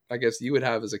memories that I guess you would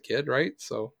have as a kid, right?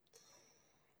 So.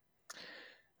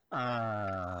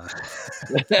 Uh,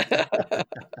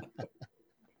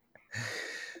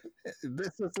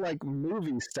 this is like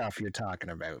movie stuff you're talking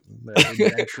about, the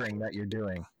adventuring that you're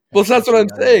doing Well, at that's such what a I'm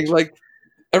young saying. age. Like,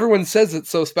 everyone says it's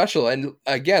so special, and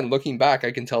again, looking back,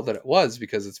 I can tell that it was,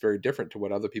 because it's very different to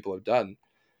what other people have done.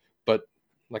 But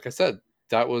like I said,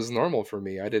 that was normal for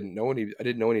me. I didn't know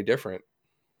any different.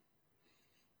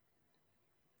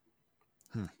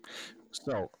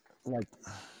 So, like,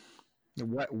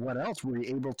 what else were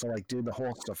you able to like do the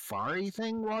whole safari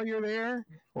thing while you're there,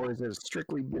 or is it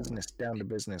strictly business down to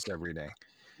business every day?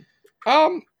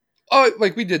 Um, oh,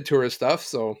 like we did tourist stuff,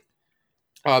 so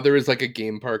there was like a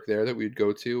game park there that we'd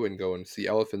go to and go and see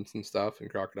elephants and stuff and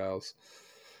crocodiles.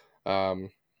 Um,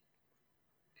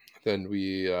 then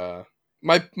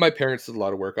my parents did a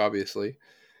lot of work, obviously,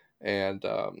 and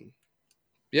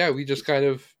yeah, we just kind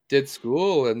of did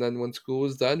school, and then when school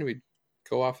was done, we'd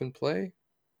go off and play.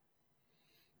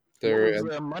 What There, was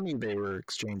and the money they were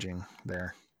exchanging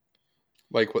there?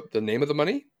 like, what the name of the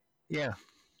money? Yeah.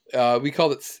 We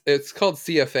called it's called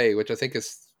CFA, which I think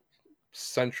is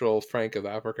Central Franc of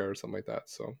Africa or something like that.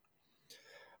 So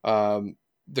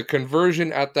the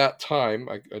conversion at that time,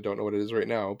 I don't know what it is right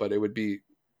now, but it would be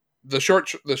the short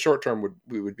term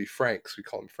would be francs. We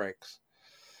call them francs.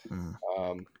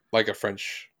 Mm. Like a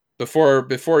French,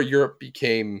 before Europe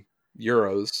became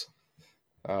euros,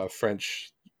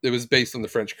 French, it was based on the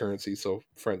French currency, so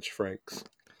French francs.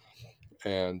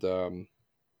 And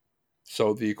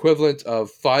so the equivalent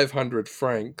of 500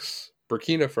 francs,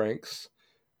 Burkina francs,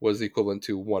 was the equivalent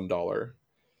to $1.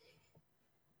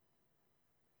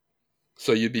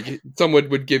 So someone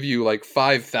would give you like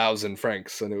 5,000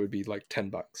 francs, and it would be like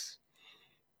 $10.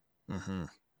 Mm-hmm.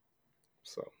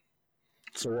 So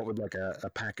So what would like a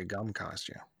pack of gum cost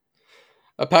you?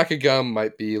 a pack of gum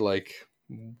might be like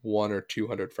 100 or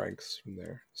 200 francs from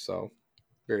there. So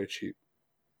very cheap.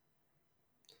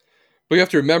 But you have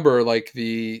to remember, like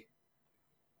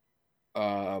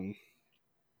what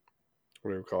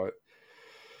do we call it?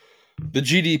 The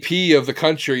GDP of the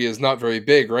country is not very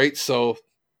big, right? So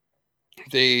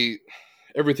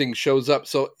everything shows up.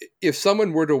 So if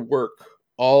someone were to work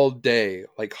all day,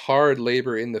 like hard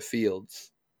labor in the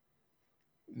fields,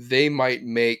 they might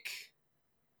make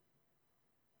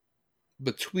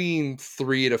between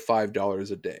 $3 to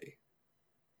 $5 a day.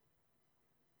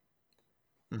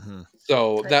 Mm-hmm.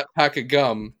 So that pack of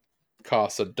gum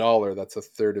costs $1. That's a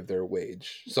third of their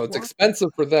wage. So it's expensive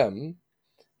for them,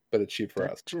 but it's cheap for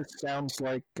us. That just sounds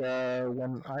like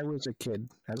when I was a kid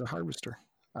as a harvester.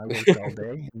 I worked all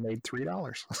day and made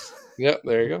 $3. Yep,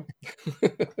 there you go.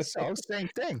 So same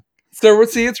thing. So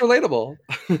see, it's relatable.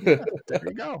 Yeah, there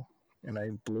you go. And I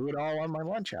blew it all on my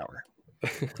lunch hour.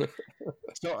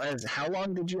 So how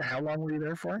long were you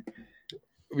there for?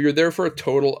 We were there for a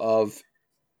total of,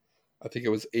 I think it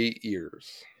was 8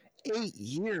 years. 8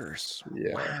 years.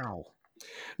 Yeah. Wow.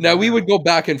 Now we would go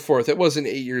back and forth. It wasn't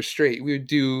 8 years straight. We would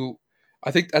do,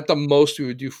 I think at the most we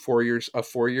would do 4 years, a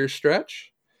 4-year stretch.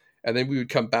 And then we would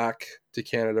come back to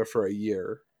Canada for a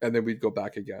year, and then we'd go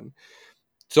back again.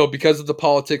 So because of the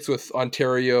politics with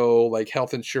Ontario, like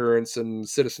health insurance and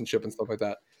citizenship and stuff like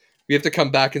that, we have to come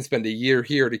back and spend a year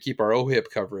here to keep our OHIP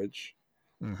coverage,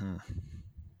 mm-hmm.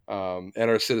 And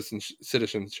our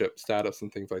citizenship status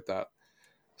and things like that.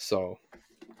 So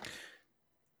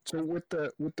with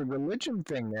the religion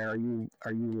thing, there, are you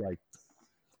like,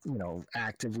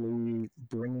 actively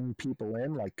bringing people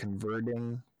in, like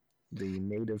converting the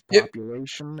native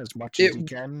population as much as you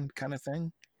can, kind of thing?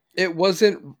 It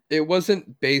wasn't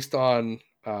based on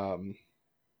how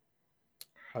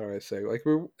do I say, like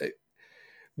we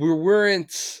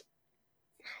weren't,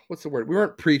 what's the word? We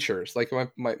weren't preachers. Like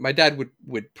my dad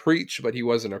would preach, but he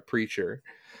wasn't a preacher.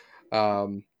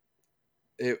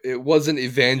 It wasn't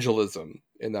evangelism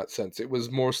in that sense. It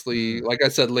was mostly, like I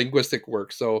said, linguistic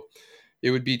work. So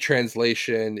it would be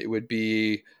translation, it would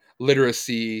be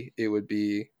literacy, it would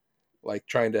be like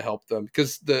trying to help them,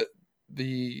 because the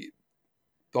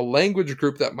language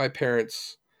group that my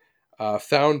parents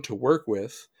found to work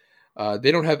with,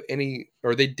 they don't have any,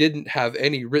 or they didn't have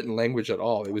any written language at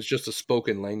all. It was just a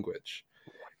spoken language.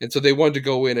 And so they wanted to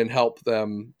go in and help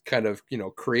them kind of,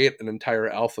 create an entire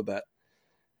alphabet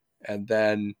and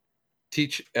then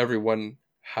teach everyone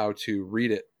how to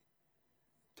read it,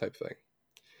 type thing.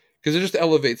 Because it just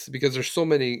elevates, because there's so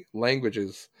many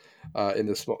languages in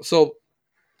this. So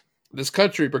this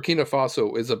country, Burkina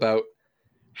Faso, is about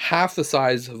half the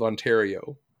size of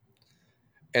Ontario,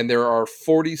 and there are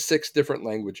 46 different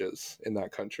languages in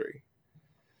that country.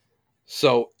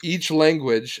 So each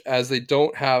language, as they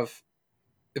don't have,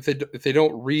 if they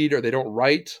don't read or they don't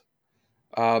write,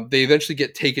 they eventually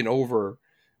get taken over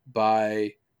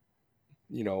by,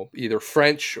 either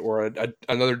French or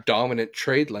another dominant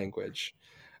trade language,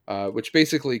 which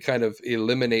basically kind of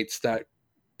eliminates that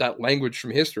language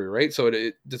from history, right? So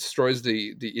it destroys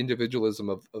the individualism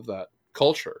of that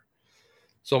culture.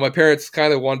 So my parents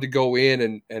kind of wanted to go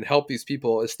in and help these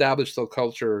people establish the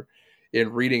culture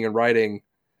in reading and writing,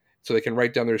 so they can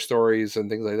write down their stories and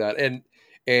things like that.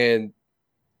 And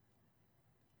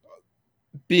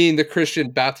being the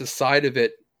Christian Baptist side of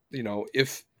it, we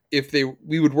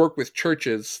would work with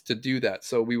churches to do that.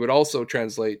 So we would also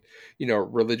translate,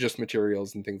 religious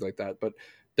materials and things like that. But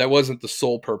that wasn't the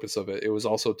sole purpose of it. It was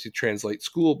also to translate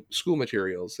school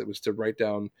materials. It was to write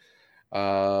down,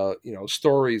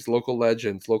 stories, local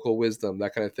legends, local wisdom,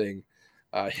 that kind of thing,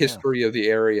 history of the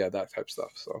area, that type of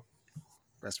stuff. So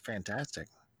that's fantastic.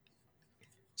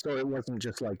 So it wasn't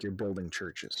just like you're building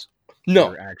churches.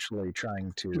 No, you're actually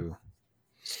trying to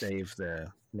save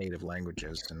the native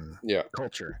languages and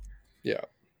culture. Yeah.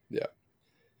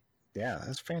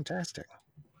 That's fantastic.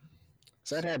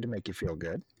 So that had to make you feel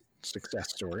good.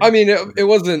 Success story. I mean, it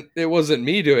wasn't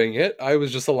me doing it. I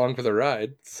was just along for the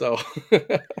ride. So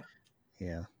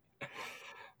yeah.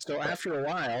 So after a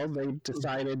while, they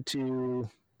decided to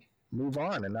move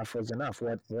on. Enough was enough.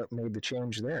 What made the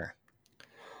change there?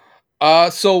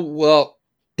 So well,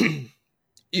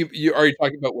 you are you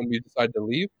talking about when we decided to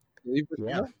leave?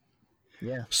 Burkina?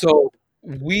 Yeah. So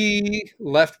we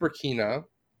left Burkina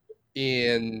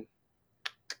in,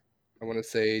 I want to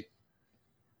say,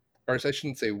 or I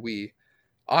shouldn't say we.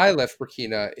 I left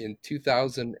Burkina in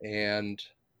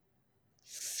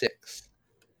 2006,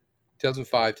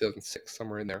 2005, 2006,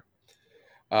 somewhere in there.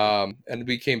 And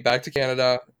we came back to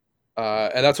Canada,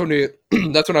 and that's when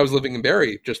that's when I was living in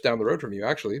Barrie, just down the road from you,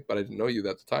 actually, but I didn't know you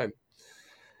at the time.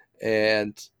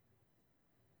 And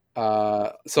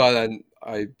so then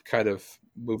I kind of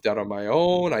moved out on my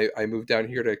own. I moved down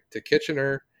here to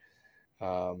Kitchener,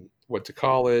 went to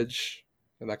college,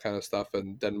 and that kind of stuff.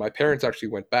 And then my parents actually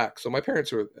went back. So my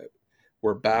parents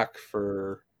were back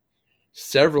for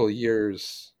several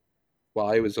years while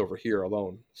I was over here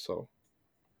alone. So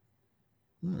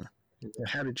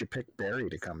How did you pick Barrie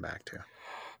to come back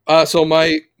to? So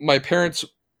my parents'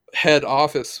 head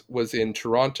office was in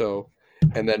Toronto,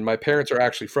 and then my parents are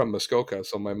actually from Muskoka.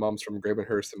 So my mom's from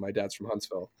Gravenhurst and my dad's from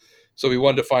Huntsville. So we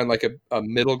wanted to find like a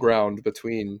middle ground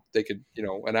between, they could,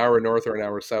 an hour north or an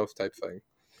hour south type thing,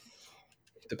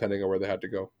 depending on where they had to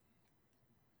go.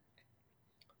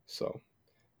 So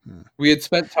we had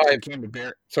spent time. Came to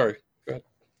Barrie. Sorry, go ahead.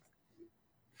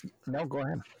 No, go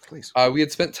ahead, please. We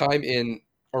had spent time in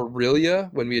Aurelia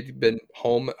when we had been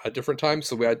home at different times.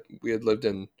 So we had lived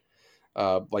in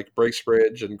like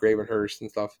Bracebridge and Gravenhurst and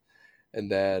stuff,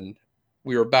 and then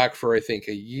we were back for I think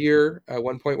a year at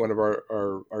one point. One of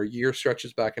our year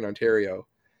stretches back in Ontario,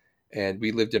 and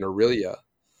we lived in Aurelia,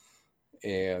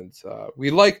 and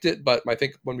we liked it. But I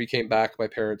think when we came back, my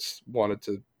parents wanted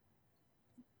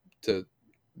to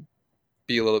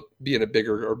be in a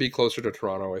bigger, or be closer to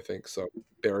Toronto, I think. So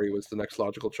Barrie was the next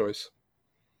logical choice.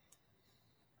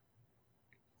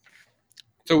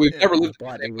 So we've never lived in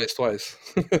the same place twice.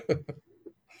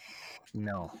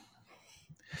 No.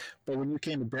 But when you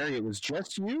came to Barrie, it was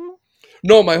just you?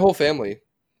 No, my whole family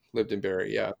lived in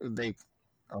Barrie, yeah.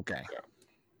 Okay. Yeah.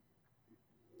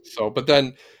 So, but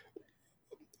then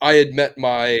I had met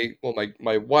my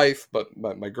wife, but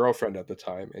my girlfriend at the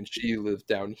time, and she lived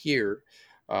down here.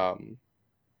 And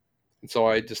so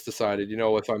I just decided,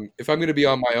 if I'm going to be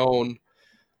on my own,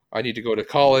 I need to go to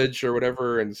college or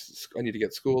whatever, and I need to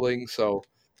get schooling. So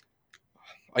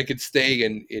I could stay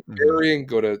in Barrie and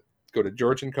go to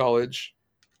Georgian College,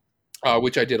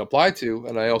 which I did apply to,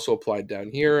 and I also applied down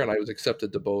here, and I was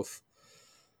accepted to both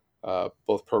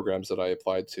programs that I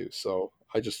applied to. So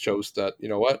I just chose that,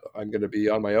 I'm going to be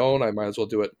on my own. I might as well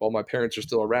do it while my parents are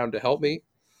still around to help me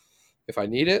if I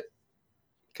need it,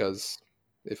 because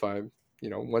if I'm,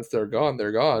 once they're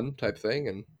gone type thing.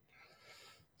 And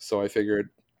so I figured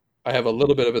I have a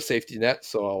little bit of a safety net,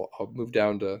 so I'll move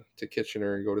down to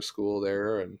Kitchener and go to school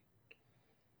there. And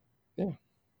yeah.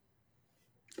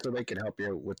 So they could help you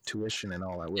out with tuition and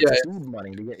all that, with food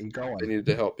money to get you going. They needed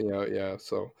to help me out, yeah.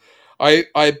 So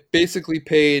I basically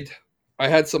paid. I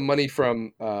had some money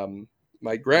from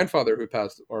my grandfather who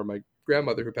passed, or my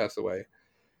grandmother who passed away,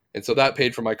 and so that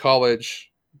paid for my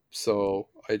college. So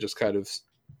I just kind of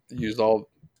used all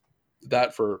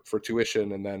that for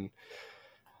tuition, and then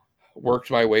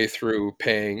worked my way through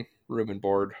paying room and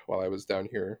board while I was down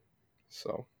here.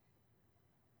 So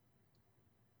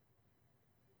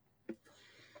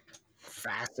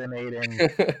fascinating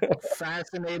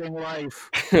life.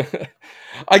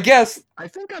 I guess. I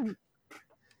think I'm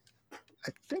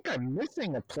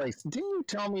missing a place. Didn't you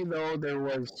tell me though there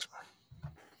was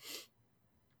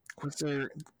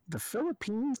there the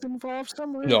Philippines involved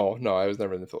somewhere? No, I was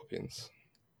never in the Philippines.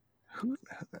 Who?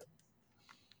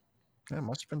 That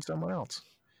must have been someone else.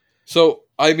 So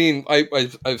I mean,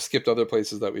 I've skipped other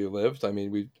places that we lived. I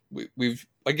mean, we've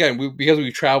because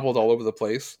we've traveled all over the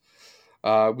place.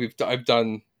 I've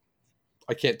done.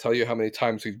 I can't tell you how many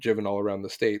times we've driven all around the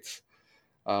States.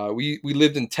 We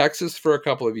lived in Texas for a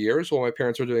couple of years while my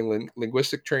parents were doing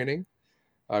linguistic training.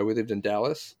 We lived in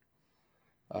Dallas.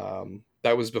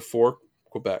 That was before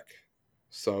Quebec,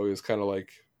 so it was kind of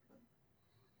like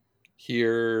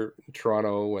here in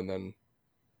Toronto, and then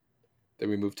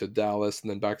we moved to Dallas,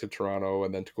 and then back to Toronto,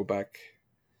 and then to Quebec,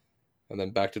 and then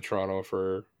back to Toronto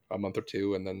for a month or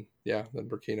two, and then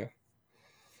Burkina.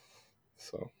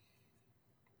 So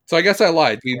I guess I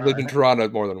lied. We lived in Toronto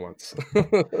more than once.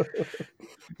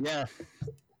 Yeah.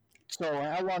 So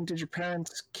how long did your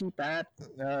parents keep at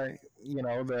the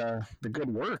good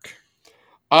work?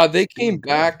 They came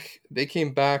back.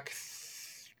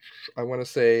 I want to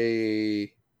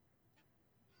say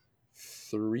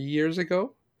 3 years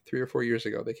ago. 3 or 4 years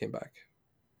ago, they came back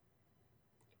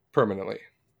permanently.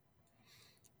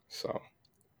 So.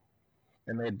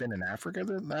 And they had been in Africa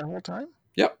that whole time?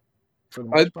 Yep. For the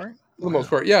most part? For the most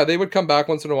part, yeah. They would come back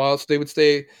once in a while. So they would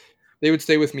stay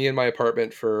with me in my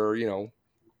apartment for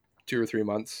 2 or 3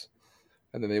 months,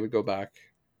 and then they would go back.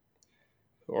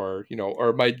 Or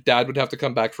my dad would have to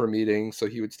come back for a meeting, so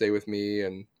he would stay with me,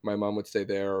 and my mom would stay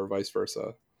there, or vice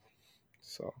versa.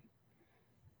 So.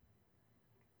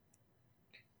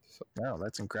 Wow,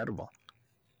 that's incredible.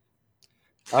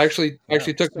 I actually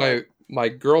took my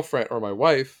girlfriend, or my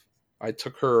wife. I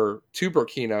took her to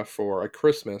Burkina for a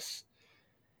Christmas.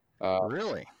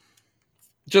 Really?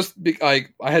 Just I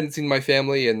hadn't seen my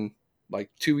family in like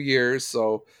 2 years,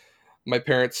 so my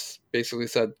parents basically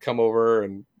said, "Come over,"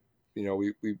 and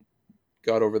we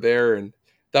got over there, and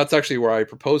that's actually where I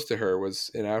proposed to her, was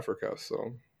in Africa.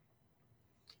 So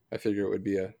I figure it would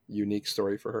be a unique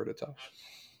story for her to tell.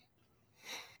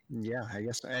 Yeah, I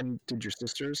guess. And did your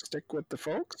sisters stick with the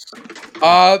folks?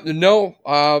 No.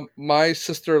 My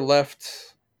sister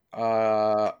left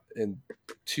in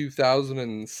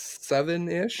 2007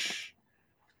 ish.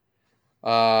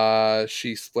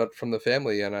 She split from the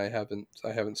family, and I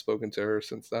haven't spoken to her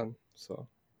since then. So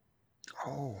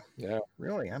Oh, yeah.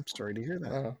 really? I'm sorry to hear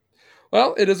that.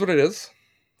 Well, it is what it is.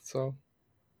 So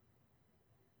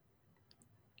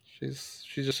she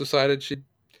just decided she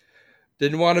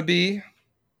didn't want to be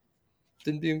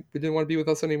didn't want to be with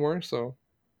us anymore. So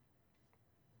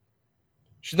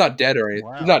she's not dead or anything.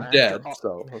 She's Wow. not After dead. all,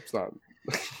 So it's not.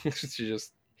 She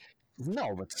just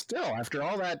no, but still, after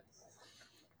all that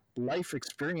life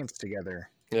experience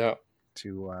together, yeah.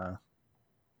 to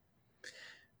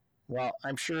well,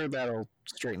 I'm sure that'll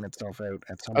straighten itself out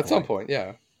at some At some point. point,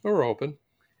 yeah. We're hoping.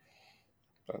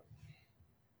 But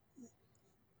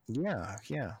Yeah,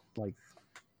 like,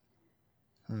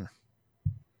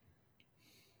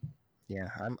 yeah,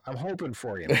 I'm hoping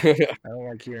for you. I don't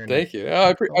like hearing. Thank you. I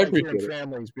I don't like hearing appreciate it.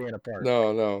 families being apart.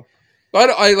 No.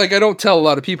 But I don't tell a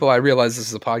lot of people. I realize this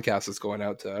is a podcast that's going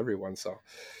out to everyone. So,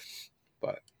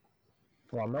 but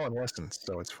Well, no one listens,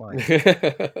 so it's fine.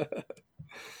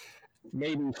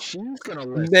 Maybe she's gonna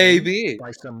listen. Maybe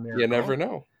by some miracle. You never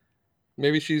know.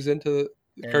 Maybe she's into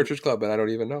the Cartridge Club, and I don't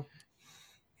even know.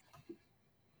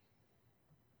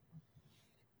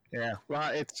 Yeah,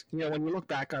 well, it's when you look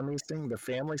back on these things, the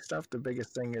family stuff, the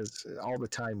biggest thing is all the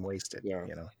time wasted. Yeah.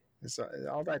 It's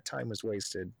all that time was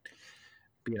wasted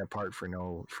being apart for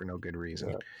no good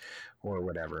reason or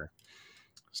whatever.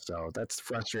 So that's the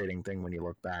frustrating thing when you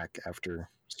look back after a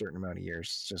certain amount of years.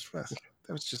 It's just that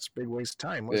was just a big waste of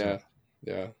time, wasn't it?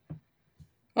 Yeah.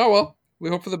 Oh well, we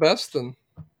hope for the best, and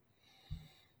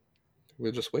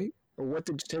we'll just wait. Well, what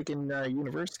did you take in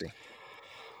university?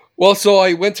 Well, so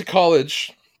I went to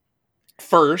college.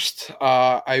 First,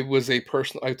 I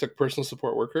took personal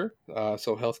support worker,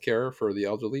 so healthcare for the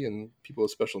elderly and people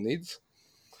with special needs.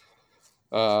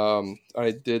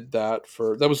 I did that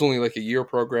that was only like a year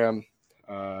program.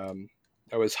 I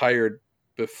was hired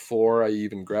before I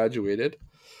even graduated,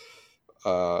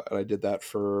 and I did that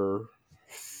for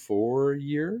 4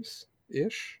 years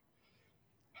ish.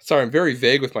 Sorry, I'm very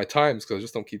vague with my times because I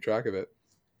just don't keep track of it.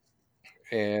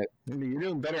 And you're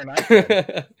doing better than I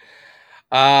can.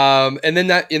 And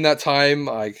then in that time,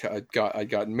 I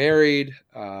got married,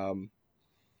 and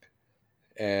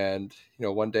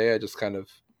one day I just kind of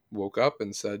woke up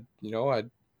and said, my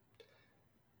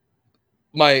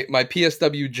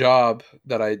PSW job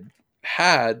that I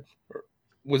had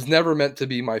was never meant to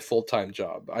be my full-time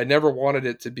job. I never wanted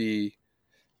it to be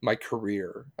my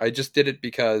career. I just did it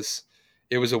because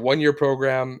it was a 1-year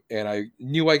program, and I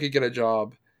knew I could get a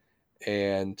job,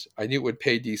 and I knew it would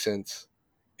pay decent.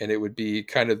 And it would be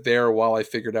kind of there while I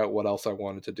figured out what else I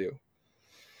wanted to do.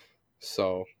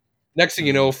 So next thing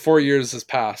you know, 4 years has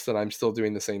passed and I'm still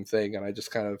doing the same thing. And I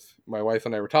just my wife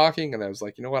and I were talking, and I was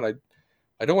like, you know what? I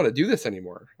don't want to do this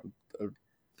anymore.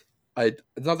 It's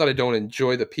not that I don't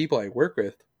enjoy the people I work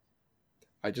with.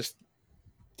 I just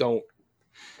don't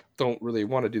really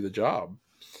want to do the job.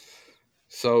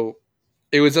 So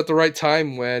it was at the right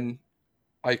time when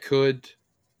I could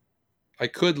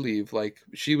leave. Like,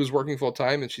 she was working full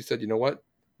time, and she said, you know what?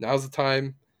 Now's the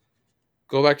time.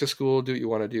 Go back to school, do what you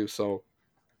want to do. So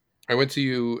I went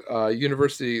to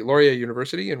Laurier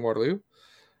University in Waterloo,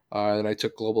 and I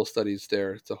took global studies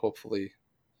there to hopefully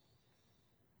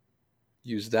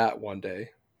use that one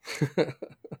day.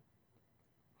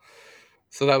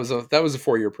 So that was a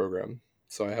 4-year program.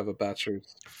 So I have a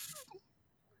bachelor's.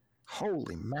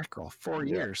 Holy mackerel, 4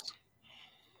 years.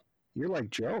 You're like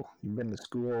Joe. You've been to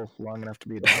school long enough to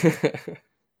be a doctor.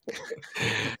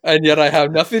 And yet I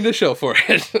have nothing to show for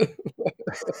it.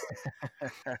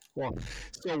 Well,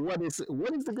 so what is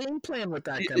the game plan with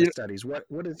that kind of studies?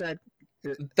 What is that?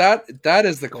 That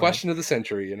is the question of the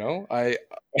century. You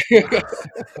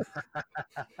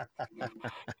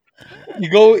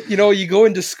go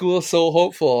into school so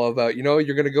hopeful about you're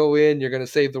going to go in, you're going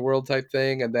to save the world type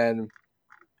thing, and then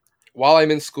while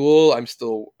I'm in school, I'm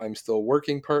still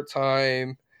working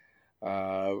part-time.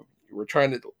 We're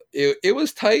trying to. It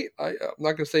was tight. I'm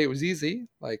not going to say it was easy.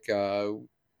 Like,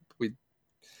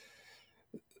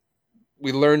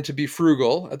 we learned to be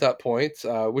frugal at that point,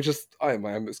 which is I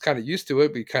was kind of used to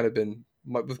it. We kind of been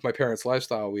with my parents'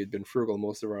 lifestyle. We had been frugal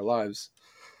most of our lives,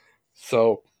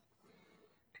 so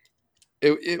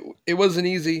it wasn't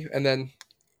easy. And then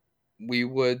we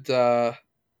would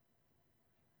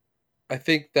I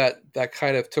think that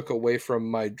kind of took away from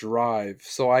my drive.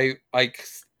 So I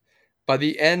by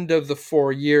the end of the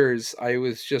 4 years, I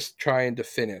was just trying to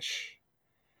finish.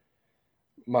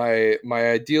 My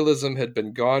idealism had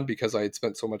been gone because I had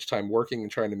spent so much time working and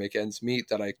trying to make ends meet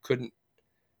that I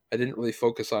didn't really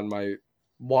focus on my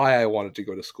why I wanted to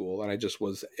go to school, and I just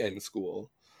was in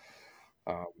school.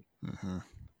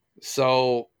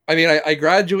 So I mean, I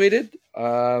graduated,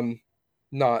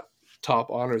 not top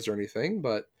honors or anything,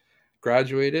 but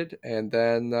graduated, and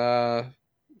then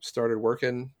started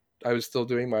working. I was still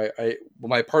doing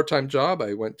my part-time job.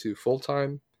 I went to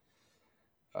full-time.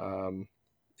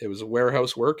 It was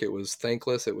warehouse work. It was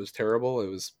thankless. It was terrible. It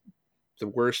was the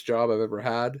worst job I've ever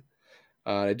had.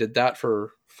 I did that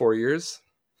for 4 years.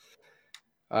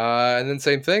 And then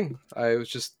same thing. I was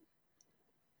just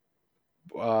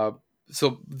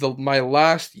my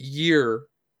last year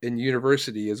in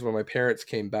university is when my parents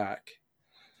came back.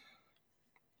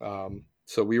 So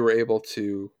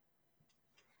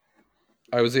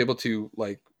I was able to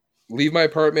like leave my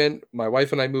apartment. My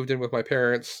wife and I moved in with my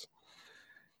parents,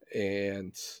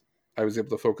 and I was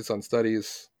able to focus on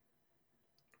studies.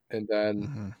 And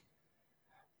then,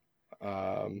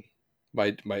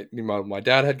 my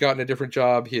dad had gotten a different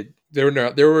job. They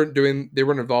weren't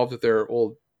involved with their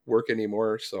old work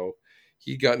anymore. So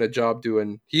he gotten a job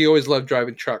he always loved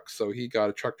driving trucks. So he got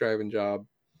a truck driving job.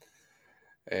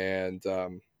 And,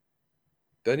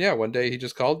 then yeah, one day he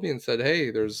just called me and said,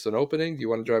 "Hey, there's an opening. Do you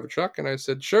want to drive a truck?" And I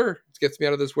said, "Sure. It gets me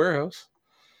out of this warehouse."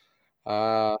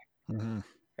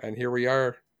 And here we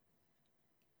are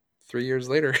 3 years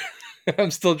later.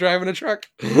 I'm still driving a truck.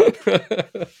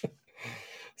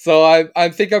 So I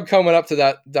think I'm coming up to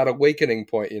that awakening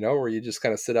point, where you just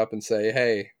kind of sit up and say,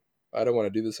 "Hey, I don't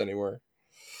want to do this anymore."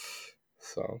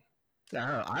 So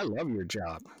I love your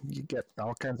job. You get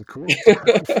all kinds of cool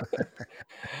stuff.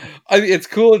 I mean, it's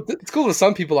cool. It's cool to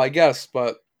some people, I guess,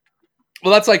 but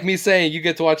that's like me saying you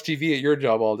get to watch TV at your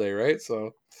job all day, right?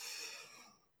 So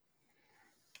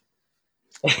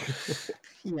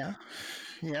yeah,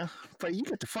 but you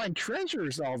get to find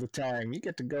treasures all the time. You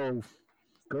get to go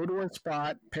to a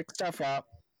spot, pick stuff up,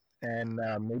 and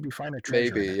maybe find a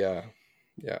treasure. Maybe,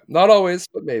 yeah. Not always,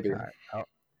 but maybe. I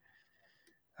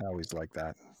always like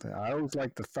that. I always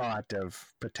like the thought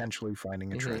of potentially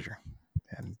finding a treasure,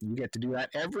 and you get to do that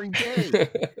every day.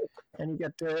 And you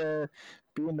get to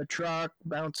be in the truck,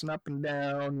 bouncing up and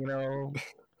down,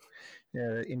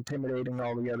 intimidating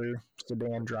all the other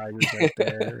sedan drivers out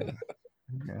there. And,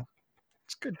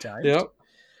 it's good times. Yep.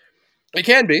 It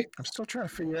can be. I'm still trying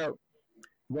to figure out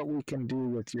what we can do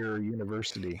with your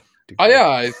university degree. Oh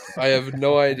yeah, I have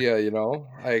no idea.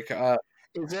 Like,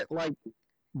 is it like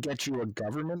get you a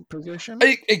government position?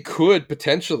 It could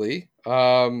potentially.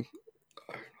 I'd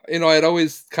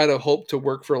always kind of hoped to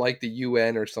work for like the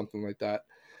UN or something like that.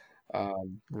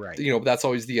 Right. That's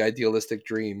always the idealistic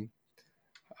dream.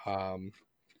 But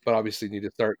obviously need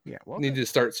to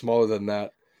start smaller than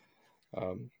that.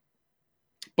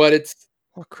 But it's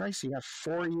well, Christ, you got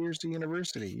 4 years to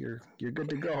university. You're good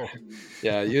to go.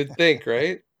 Yeah, you'd think,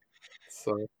 right?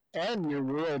 So and your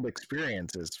world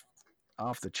experience is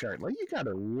off the chart. Like you got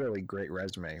a really great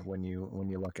resume when you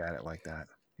look at it like that.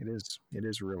 It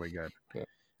is really good. Yeah.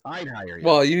 I'd hire you.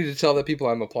 Well, you need to tell the people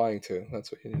I'm applying to.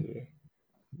 That's what you need to do.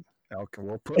 Okay,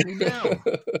 well, put me down.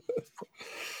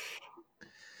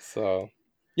 So,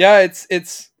 yeah,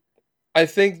 it's. I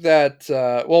think that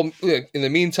in the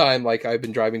meantime, like I've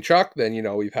been driving truck. Then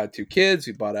we've had 2 kids,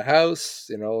 we bought a house,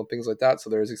 things like that. So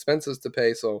there's expenses to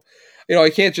pay. So, I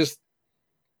can't just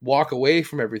walk away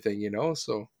from everything,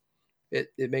 So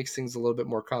it makes things a little bit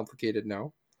more complicated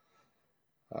now.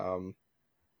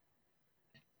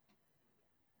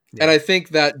 And I think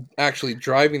that actually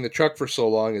driving the truck for so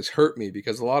long has hurt me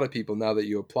because a lot of people, now that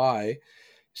you apply,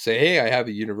 say, "Hey, I have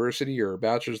a university or a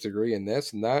bachelor's degree in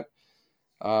this and that."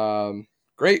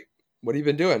 Great. What have you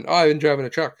been doing? "Oh, I've been driving a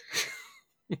truck."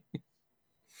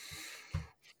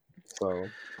 So.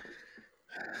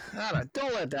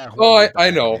 Don't let that. I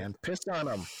know. Man. Piss on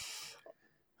them.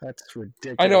 That's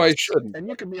ridiculous. I know I shouldn't. And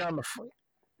you can be on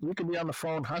the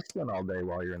phone hustling all day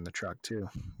while you're in the truck too.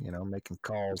 Making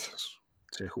calls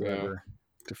to whoever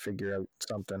to figure out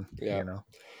something. Yeah.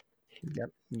 Yep.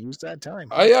 Use that time.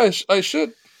 I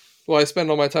should. Well, I spend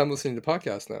all my time listening to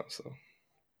podcasts now, so.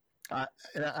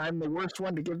 I'm the worst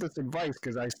one to give this advice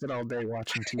because I sit all day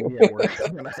watching TV at work,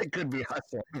 and I could be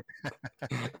hustling.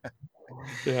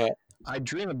 Yeah. I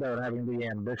dream about having the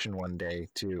ambition one day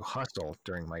to hustle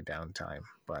during my downtime,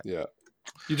 but yeah,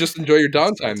 you just enjoy your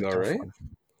downtime though, right? One.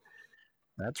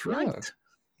 That's right.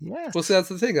 Yeah. Well, see, that's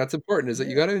the thing. That's important. Is that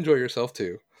you got to enjoy yourself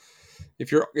too.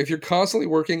 if you're constantly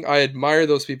working, I admire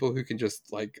those people who can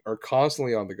just like are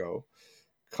constantly on the go,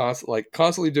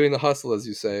 constantly doing the hustle, as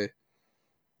you say.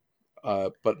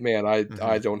 But man,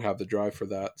 I don't have the drive for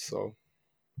that. So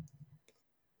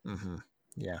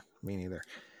Yeah, me neither.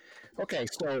 Okay,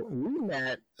 so we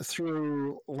met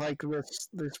through like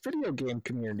this video game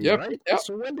community, yep, right? yep.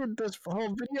 So when did this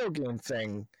whole video game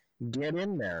thing get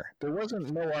in there? There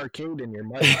wasn't no arcade in your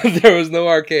mind. There was no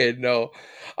arcade. No,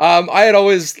 I'd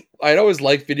always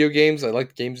liked video games. I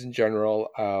liked games in general.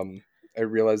 I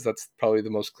realize that's probably the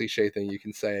most cliche thing you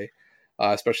can say,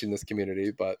 especially in this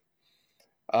community. But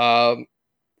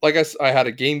like I had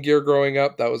a Game Gear growing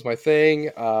up. That was my thing.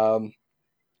 And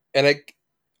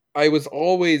I was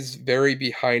always very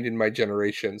behind in my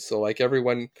generation. So like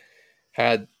everyone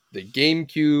had the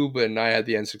GameCube and I had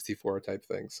the N64 type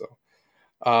thing. So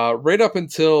right up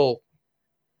until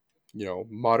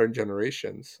modern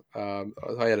generations, I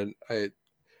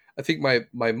think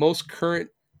my most current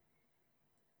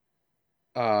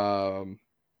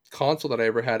console that I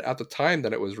ever had at the time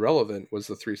that it was relevant was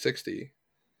the 360.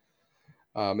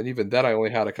 And even then I only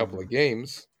had a couple of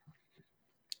games.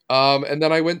 And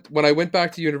then when I went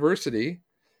back to university,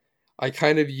 I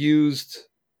kind of used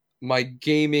my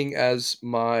gaming as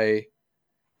my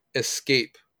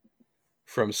escape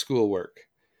from schoolwork.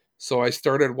 So I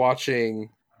started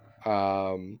watching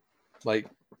like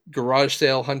garage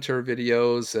sale hunter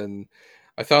videos, and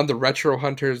I found the retro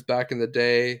hunters back in the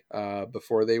day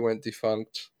before they went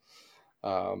defunct.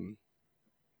 So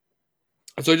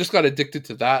I just got addicted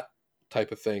to that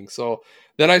type of thing. So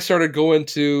then I started going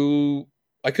to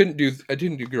I didn't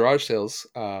do garage sales,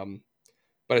 but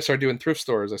I started doing thrift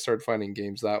stores. I started finding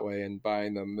games that way and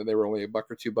buying them, and they were only $1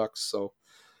 or $2. So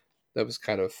that was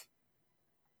kind of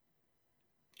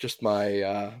just my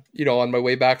on my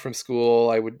way back from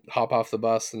school, I would hop off the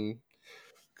bus and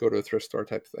go to a thrift store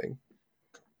type thing.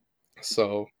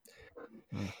 So,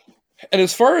 and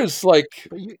as far as like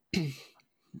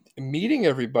meeting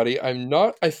everybody,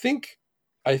 I think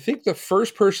the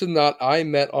first person that I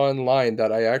met online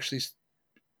that I actually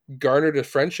garnered a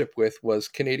friendship with was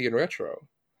Canadian Retro.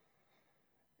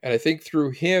 And I think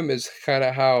through him is kind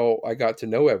of how I got to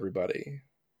know everybody.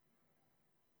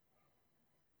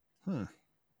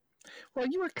 Well,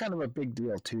 you were kind of a big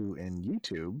deal too in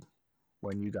YouTube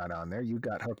when you got on there. You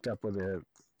got hooked up with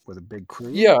a big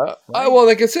crew. Yeah. Right? Well,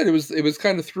 like I said, it was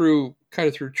kind of through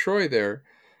Troy there.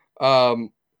 I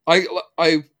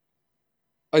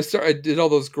did all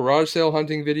those garage sale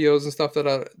hunting videos and stuff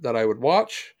that I would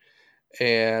watch,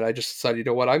 and I just decided, you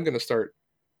know what, I'm gonna start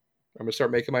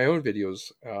making my own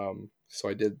videos. So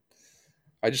I did.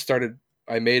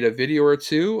 I made a video or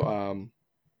two,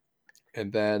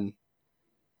 and then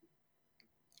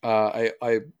I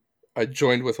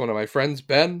joined with one of my friends,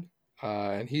 Ben,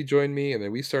 and he joined me, and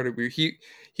then we started.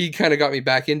 He kind of got me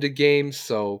back into games,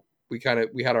 so we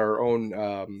had our own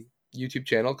YouTube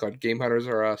channel called Game Hunters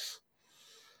Are Us.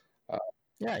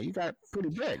 Yeah, you got pretty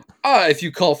big. If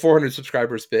you call 400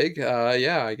 subscribers big,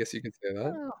 yeah, I guess you can say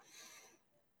that. Well,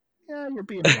 yeah, you're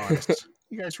being modest.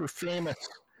 You guys were famous.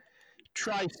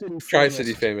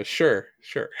 Tri-City famous, sure.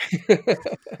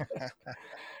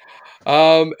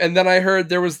 And then I heard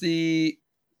there was the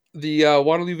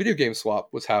Waterloo video game swap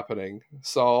was happening,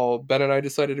 so Ben and I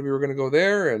decided we were going to go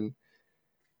there, and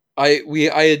I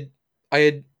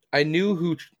knew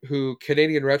who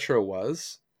Canadian Retro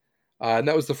was, and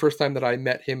that was the first time that I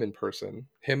met him in person.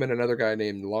 Him and another guy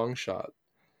named Longshot.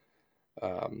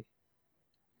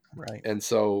 Right. And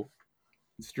so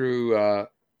through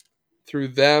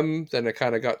them, then I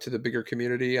kind of got to the bigger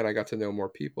community, and I got to know more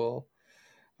people.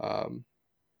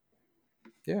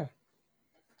 Yeah,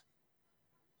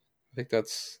 I think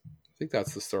that's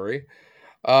the story.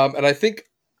 And I think,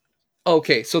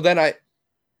 okay, so then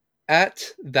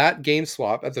at that game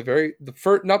swap, at the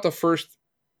first, not the first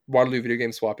Waterloo video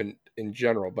game swap in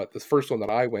general, but the first one that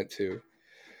I went to,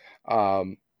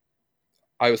 I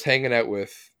was hanging out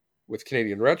with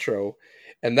Canadian Retro,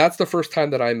 and that's the first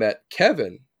time that I met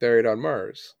Kevin, Buried on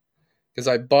Mars, because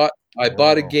I bought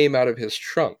a game out of his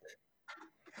trunk.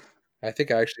 I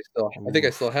think I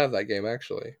still have that game,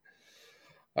 actually.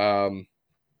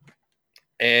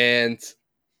 And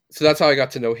so that's how I got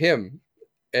to know him.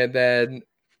 And then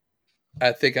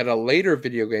I think at a later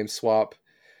video game swap,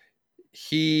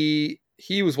 he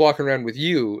was walking around with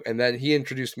you, and then he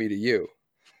introduced me to you.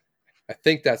 I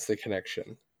think that's the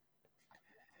connection.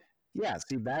 Yeah,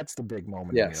 see, that's the big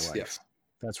moment in your life. Yes.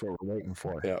 That's what we're waiting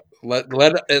for. Yeah,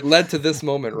 it led to this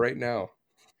moment right now.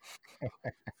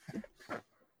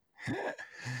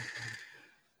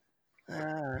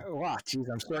 Wow, geez,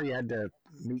 I'm sorry you had to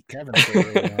meet Kevin so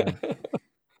early on.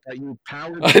 But you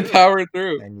powered I through it, powered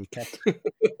through. and you kept,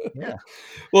 yeah.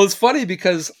 Well, it's funny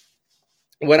because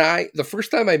the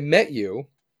first time I met you,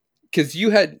 because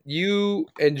you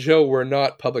and Joe were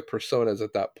not public personas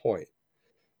at that point.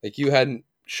 Like you hadn't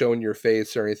shown your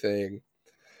face or anything.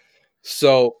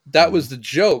 So that was the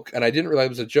joke, and I didn't realize it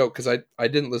was a joke because I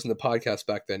didn't listen to podcasts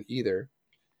back then either.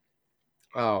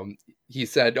 He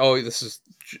said, "Oh, this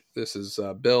is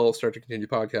Bill, Start to Continue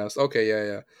podcast." Okay,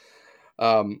 yeah.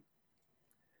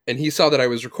 And he saw that I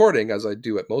was recording, as I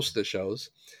do at most of the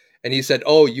shows, and he said,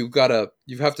 "Oh, you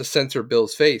have to censor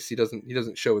Bill's face. He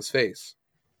doesn't show his face."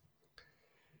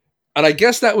 And I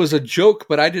guess that was a joke,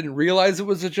 but I didn't realize it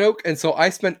was a joke, and so I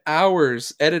spent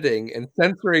hours editing and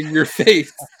censoring your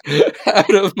face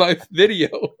out of my video.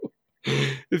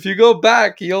 If you go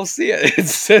back, you'll see it.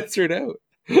 It's censored out.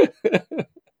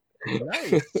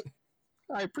 Nice.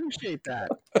 I appreciate that.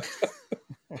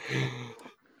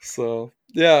 So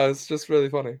yeah, it's just really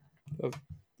funny.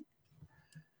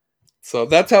 So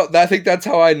I think that's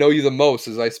how I know you the most,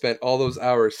 is I spent all those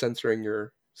hours censoring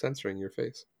your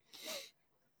face.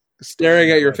 Staring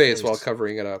at your face while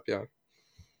covering it up, yeah.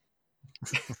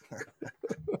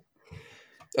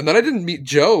 And then I didn't meet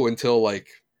Joe until like,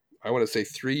 I want to say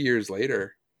 3 years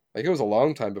later. Like it was a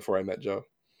long time before I met Joe.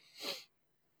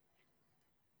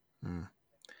 And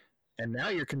now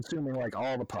you're consuming like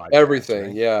all the podcasts. Everything,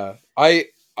 right? yeah.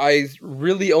 I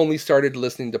really only started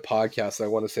listening to podcasts, I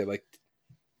want to say like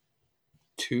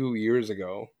 2 years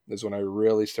ago is when I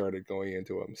really started going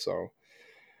into them. So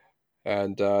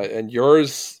and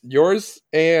yours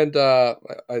and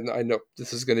I know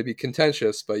this is going to be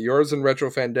contentious, but yours and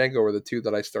Retro Fandango were the two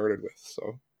that I started with.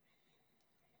 So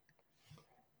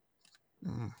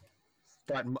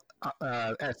but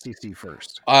SCC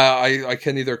first. I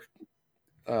can neither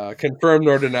confirm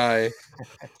nor deny.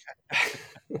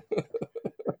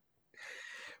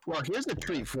 Well, here's a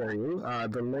treat for you.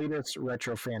 The latest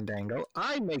Retro Fandango.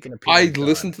 I make an appearance. I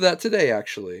listened to that today,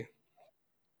 actually.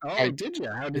 Oh, did you?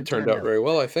 How did it turned out very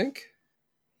well, I think.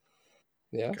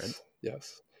 Yes. Good.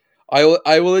 Yes.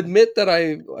 I will admit that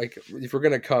if we're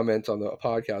going to comment on the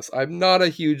podcast, I'm not a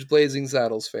huge Blazing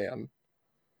Saddles fan.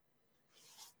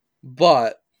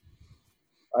 But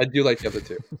I do like the other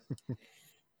two.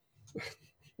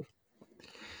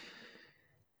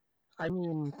 I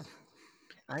mean,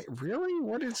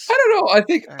 what is? I don't know. I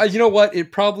think you know what?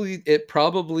 It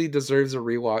probably deserves a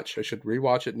rewatch. I should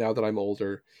rewatch it now that I'm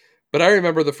older. But I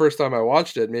remember the first time I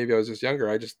watched it. Maybe I was just younger.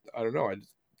 I don't know. I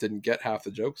just didn't get half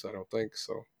the jokes. I don't think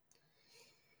so.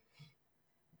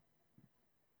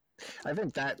 I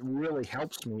think that really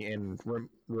helps me in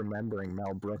remembering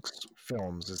Mel Brooks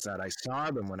films, is that I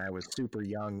saw them when I was super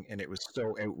young, and it was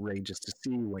so outrageous to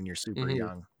see when you're super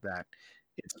young that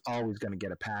it's always going to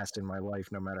get a pass in my life,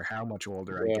 no matter how much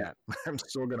older I get. I'm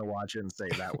still going to watch it and say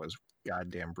that was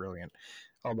goddamn brilliant.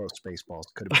 Although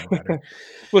Spaceballs could have been better.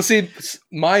 Well, see,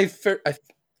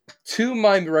 to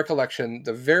my recollection,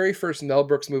 the very first Mel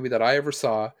Brooks movie that I ever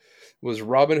saw was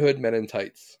Robin Hood Men in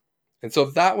Tights. And so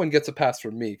that one gets a pass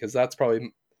from me, because that's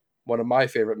probably one of my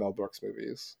favorite Mel Brooks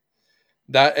movies.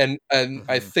 That and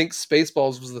I think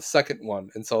Spaceballs was the second one.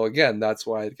 And so again, that's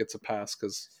why it gets a pass,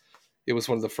 because it was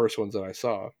one of the first ones that I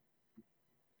saw.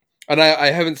 And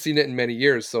I haven't seen it in many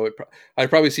years, so I've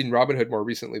probably seen Robin Hood more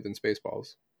recently than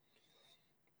Spaceballs.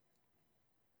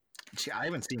 Gee, I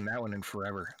haven't seen that one in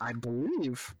forever. I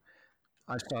believe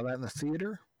I saw that in the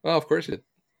theater. Oh, of course you did.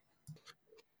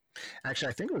 Actually,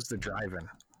 I think it was the drive-in.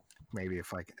 Maybe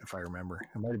if I remember,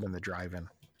 it might have been the drive-in.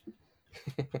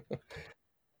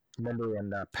 Remember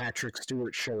when Patrick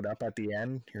Stewart showed up at the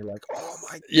end? You're like, oh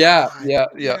my god! Yeah,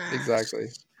 yes. Exactly.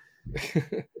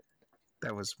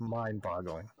 That was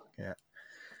mind-boggling. Yeah,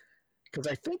 because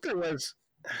I think there was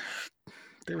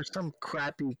some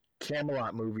crappy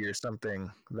Camelot movie or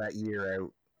something that year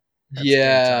out.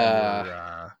 Yeah.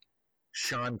 Where,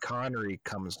 Sean Connery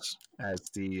comes as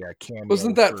the cameo.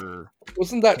 Wasn't that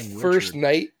King First Richard.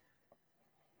 Night?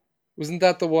 Wasn't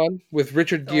that the one with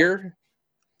Richard Gere?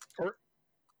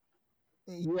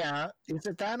 Yeah, is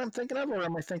it that I'm thinking of, or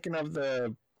am I thinking of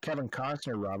the Kevin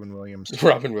Costner Robin Williams?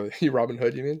 Robin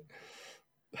Hood, you mean?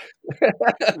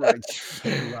 Right,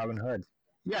 Robin Hood.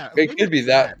 Yeah, it could be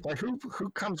that. But who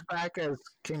comes back as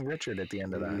King Richard at the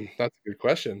end of that? That's a good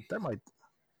question. That might,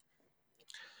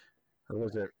 or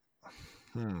was it?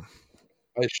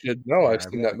 I should know. I've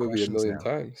seen that movie a million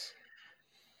times.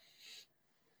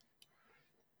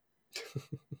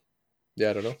 Yeah,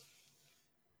 I don't know.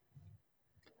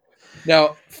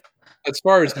 Now, as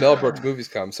far as Mel Brooks movies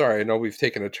come, sorry, I know we've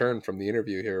taken a turn from the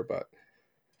interview here, but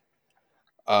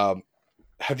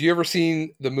have you ever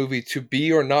seen the movie To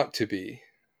Be or Not to Be?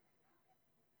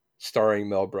 starring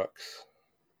Mel Brooks?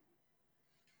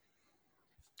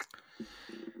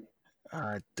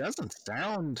 It doesn't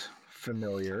sound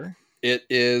familiar. It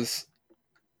is.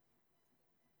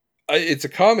 It's a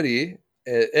comedy.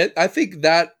 I think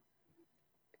that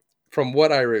from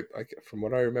what I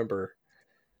remember,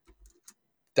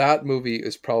 that movie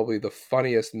is probably the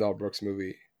funniest Mel Brooks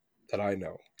movie that I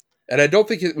know. And I don't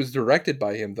think it was directed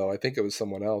by him, though. I think it was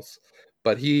someone else.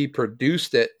 But he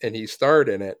produced it and he starred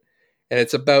in it. And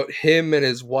it's about him and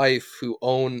his wife who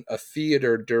own a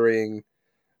theater during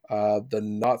the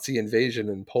Nazi invasion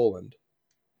in Poland.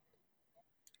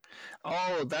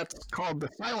 Oh, that's called The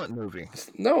Silent Movie.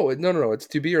 No. It's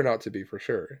To Be or Not to Be for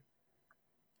sure.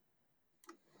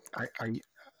 Are you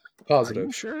positive? Are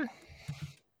you sure?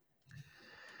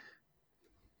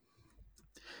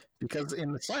 Because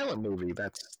in The Silent Movie,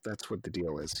 that's what the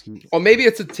deal is. Maybe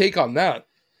it's a take on that.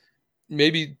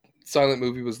 Maybe Silent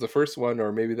Movie was the first one,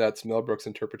 or maybe that's Mel Brooks'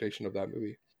 interpretation of that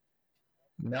movie.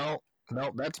 No,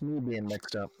 that's me being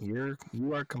mixed up. You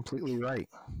are completely right.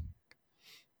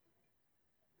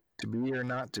 To Be or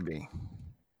Not to Be.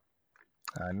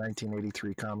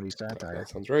 1983 comedy satire. That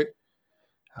sounds right.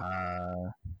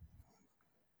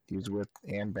 He was with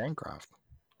Anne Bancroft.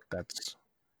 That's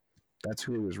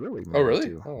who he was really married Oh, really?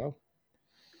 to. Oh, wow.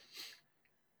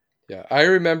 Yeah, I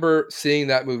remember seeing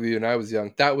that movie when I was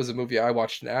young. That was a movie I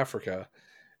watched in Africa,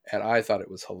 and I thought it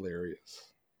was hilarious.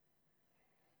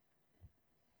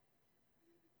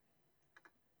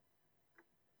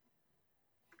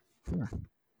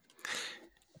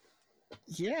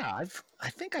 Yeah, I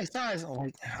think I saw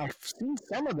I've seen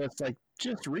some of this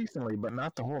just recently, but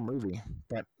not the whole movie.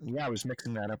 But yeah, I was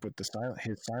mixing that up with his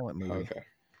silent movie. Okay.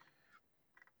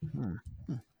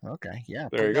 Okay, yeah.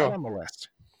 There you go. On the list.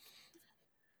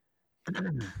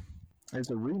 There's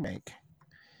a remake.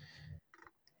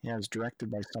 Yeah, it was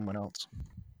directed by someone else.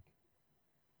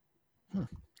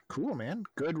 Cool, man.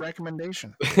 Good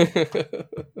recommendation. There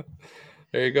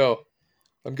you go.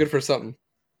 I'm good for something.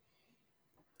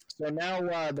 So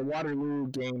now the Waterloo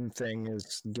game thing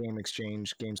is Game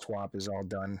Exchange, Game Swap is all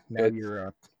done. Now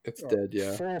you're it's dead,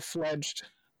 yeah. Full-fledged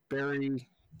Barrie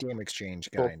Game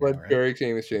Exchange guy. Full-fledged now, right? Barrie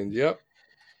Game Exchange, yep.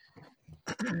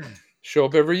 Show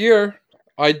up every year.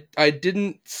 I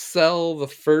didn't sell the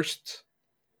first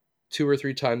 2 or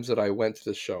 3 times that I went to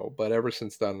the show, but ever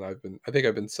since then I think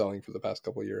I've been selling for the past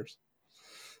couple of years.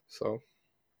 So.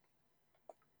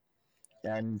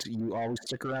 And you always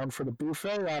stick around for the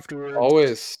buffet afterwards.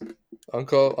 Always.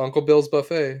 Uncle Bill's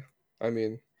buffet. I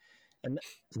mean. And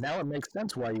now it makes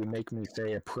sense why you make me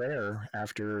say a prayer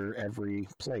after every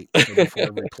plate. So before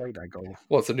every plate I go.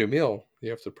 Well, it's a new meal. You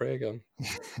have to pray again.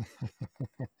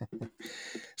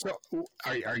 So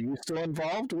are you still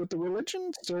involved with the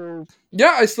religion? So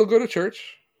yeah, I still go to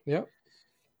church. Yeah.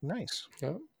 Nice.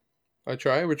 Yeah. I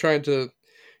try. We're trying to,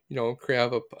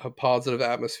 create a positive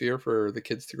atmosphere for the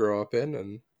kids to grow up in,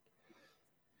 and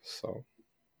so.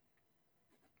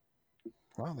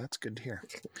 Well, that's good to hear.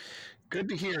 Good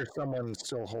to hear someone's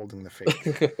still holding the faith.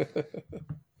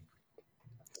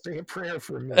 Say a prayer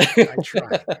for me. I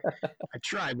try,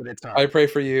 but it's hard. I pray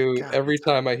for you every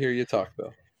time I hear you talk,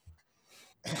 though.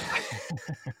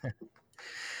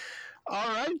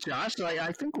 All right, Josh.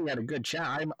 I think we had a good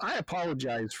chat. I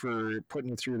apologize for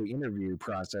putting you through the interview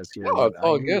process here. Oh, it's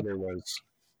all good. There was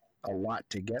a lot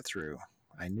to get through.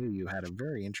 I knew you had a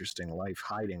very interesting life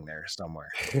hiding there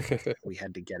somewhere. We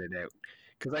had to get it out.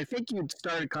 Because I think you'd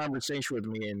start a conversation with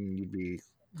me and you'd be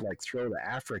like, throw the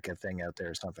Africa thing out there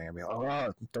or something. I'd be like,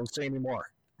 oh, don't say any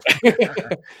more.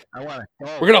 I want to.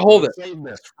 We're gonna hold it. Save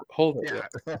this. Hold it.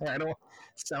 Yeah. I don't.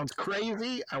 Sounds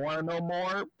crazy. I want to know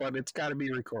more, but it's got to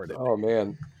be recorded. Oh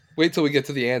man! Wait till we get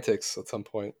to the antics at some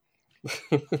point.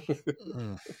 So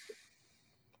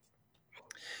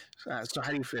how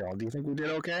do you feel? Do you think we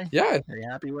did okay? Yeah. Are you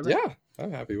happy with it? Yeah,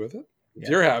 I'm happy with it. Yeah.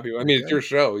 You're happy. I mean, it's your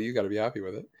show. You got to be happy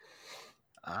with it.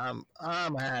 I'm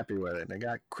happy with it. I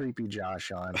got Creepy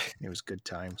Josh on. It was good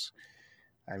times.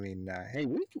 I mean, hey,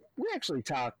 we actually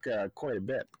talk quite a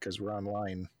bit because we're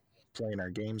online playing our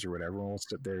games or whatever. We'll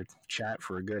sit there chat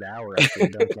for a good hour after we're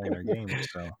done playing our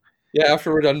games. So yeah,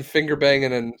 after we're done finger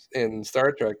banging in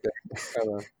Star Trek, then kind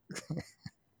of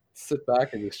sit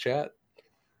back and just chat.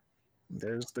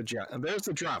 There's the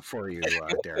drop for you,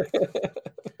 Derek.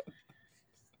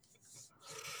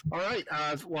 All right.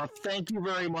 Well, thank you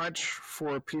very much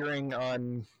for appearing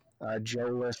on Joe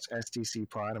List STC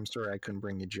Pod. I'm sorry I couldn't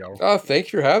bring you Joe. Thanks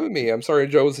for having me. I'm sorry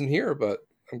Joe wasn't here, but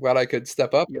I'm glad I could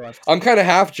step up. I'm kind of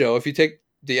half Joe. If you take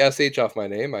the SH off my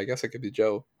name, I guess I could be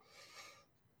Joe.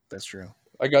 That's true.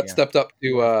 I got stepped up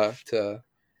to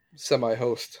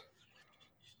semi-host.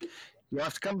 you'll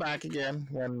have to come back again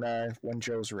when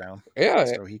Joe's around, Yeah,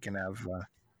 so he can have.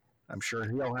 I'm sure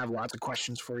he'll have lots of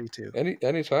questions for you too.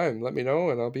 anytime. Let me know,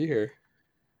 and I'll be here.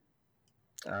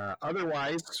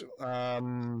 Otherwise,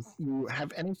 you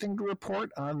have anything to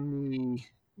report on the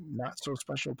Not So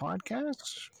Special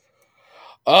podcast?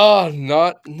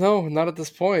 Not at this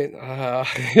point.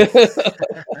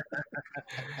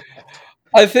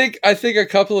 I think a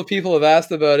couple of people have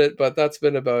asked about it, but that's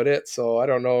been about it. So I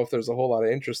don't know if there's a whole lot of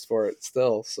interest for it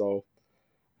still. So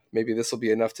maybe this will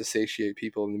be enough to satiate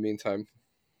people in the meantime.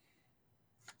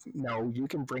 No, you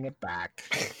can bring it back.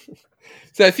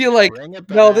 So I feel like Bring it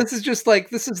no, back. this is just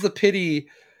like this is the pity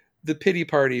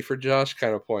party for Josh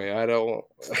kind of point. I don't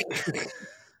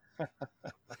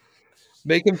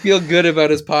make him feel good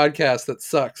about his podcast that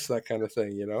sucks, that kind of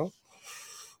thing, you know?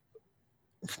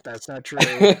 That's not true.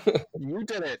 You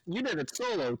did it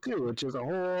solo too, which is a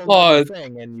whole Oh, other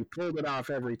thing, and you pulled it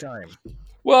off every time.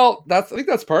 well, I think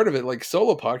that's part of it. Like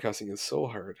solo podcasting is so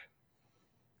hard.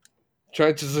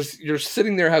 You're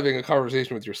sitting there having a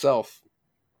conversation with yourself,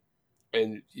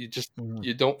 and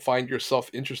you don't find yourself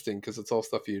interesting because it's all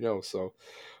stuff you know. So,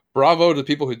 bravo to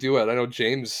people who do it. I know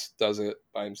James does it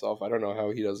by himself. I don't know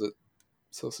how he does it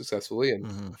so successfully,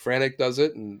 and Frantic does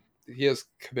it, and he has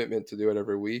commitment to do it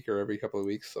every week or every couple of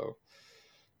weeks. So,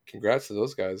 congrats to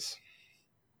those guys.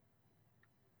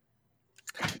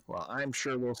 Well, I'm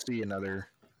sure we'll see another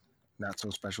Not So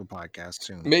Special podcast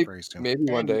soon. Very soon. Maybe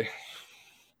one day.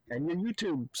 And your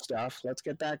YouTube stuff, let's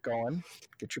get that going.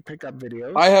 Get your pickup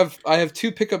videos. I have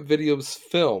 2 pickup videos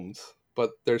filmed,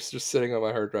 but they're just sitting on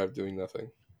my hard drive doing nothing.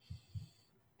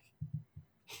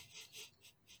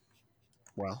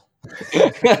 Well,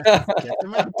 get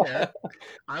them out there.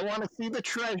 I want to see the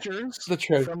treasures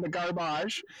from the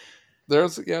garbage.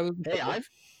 Hey,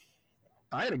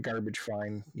 I had a garbage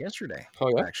find yesterday.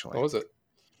 Oh yeah, actually. What was it?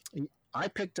 I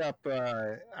picked up.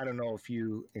 I don't know if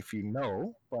you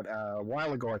know, but a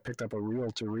while ago I picked up a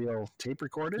reel-to-reel tape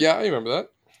recorder. Yeah, I remember that.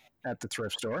 At the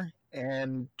thrift store,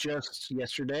 and just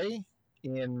yesterday,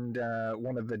 in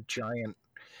one of the giant.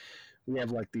 We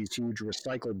have like these huge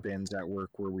recycle bins at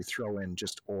work where we throw in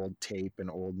just old tape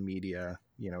and old media,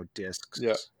 discs,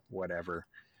 whatever.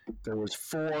 There was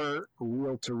 4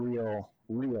 reel-to-reel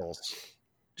reels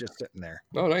just sitting there.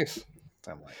 Oh, nice.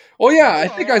 So I'm like, oh yeah, I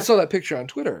think I saw that picture on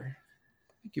Twitter.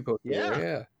 I think you posted it.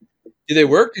 Yeah. Did they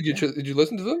work? Did you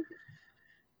listen to them?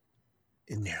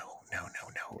 No.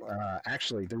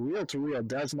 Actually, the reel-to-reel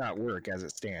does not work as it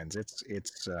stands.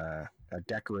 It's a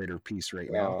decorator piece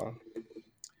right now.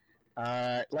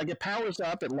 Like it powers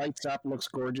up, it lights up, looks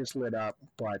gorgeous lit up,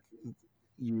 but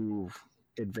you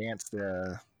advance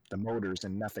the motors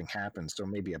and nothing happens. So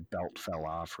maybe a belt fell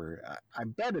off, or I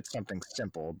bet it's something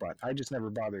simple, but I just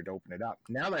never bothered to open it up.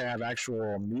 Now that I have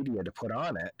actual media to put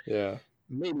on it,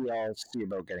 maybe I'll see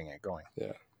about getting it going.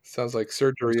 Yeah, sounds like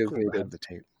surgery is needed. To have the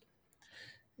tape.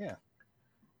 Yeah,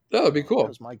 that would be cool. That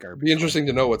was my garbage. It'd be interesting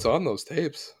to know what's on those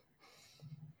tapes.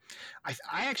 I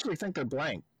actually think they're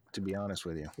blank. To be honest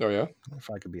with you. Oh yeah. If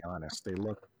I could be honest, they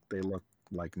look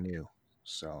like new.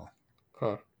 So.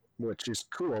 Huh. Which is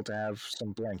cool to have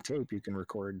some blank tape. You can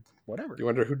record whatever. You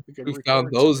wonder who found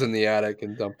those in the attic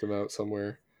and dumped them out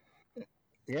somewhere.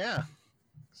 Yeah.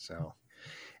 So,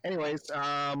 anyways,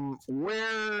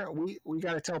 where we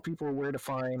got to tell people where to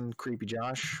find Creepy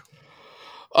Josh.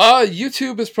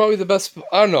 YouTube is probably the best.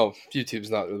 I don't know. YouTube's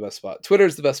not the best spot.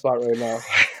 Twitter's the best spot right now.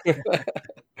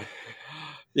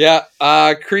 Yeah,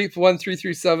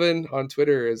 Creep1337 on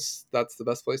Twitter that's the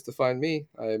best place to find me.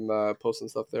 I'm posting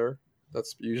stuff there.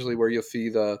 That's usually where you'll see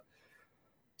the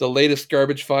latest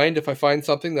garbage find. If I find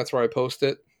something, that's where I post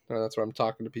it. That's where I'm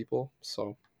talking to people.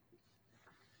 So,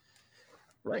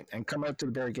 right, and come out to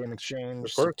the Barrie Game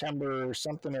Exchange September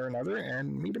something or another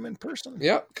and meet him in person.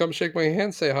 Yeah, come shake my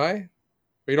hand, say hi.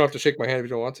 You don't have to shake my hand if you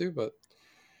don't want to, but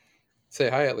say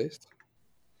hi at least.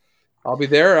 I'll be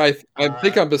there. I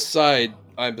think I'm beside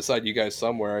you guys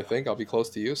somewhere. I think I'll be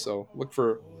close to you. So look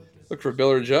for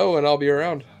Bill or Joe, and I'll be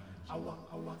around.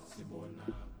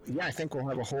 Yeah, I think we'll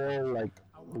have a whole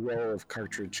row of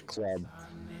Cartridge Club.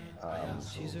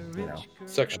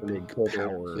 Section, big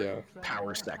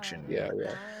power section. Yeah.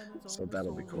 So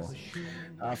that'll be cool.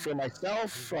 For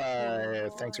myself,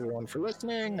 thanks everyone for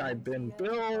listening. I've been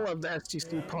Bill of the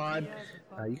STC Pod.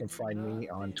 You can find me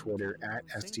on Twitter at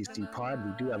STC Pod.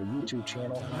 We do have a YouTube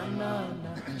channel.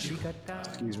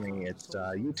 Excuse me. It's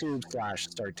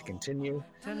YouTube/Start to Continue.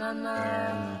 And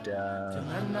I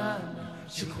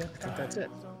think that's it.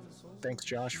 Thanks,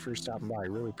 Josh, for stopping by. I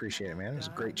really appreciate it, man. It was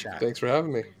a great chat. Thanks for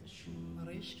having me.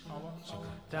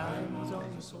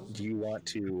 Do you want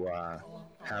to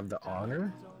have the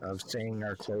honor of saying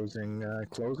our closing?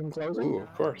 Ooh,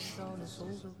 of course.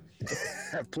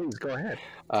 Please go ahead.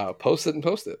 Post it and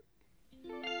post it.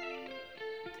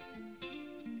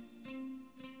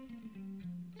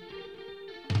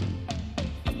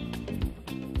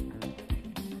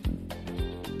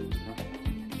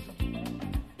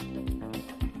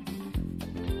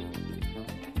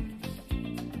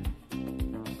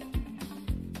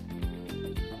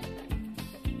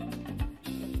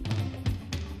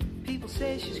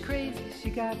 Say she's crazy, she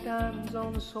got diamonds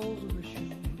on the soles of her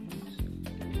shoes.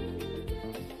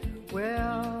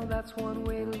 Well, that's one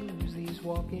way to lose these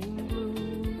walking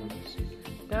blues.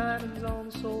 Diamonds on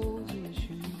the soles of your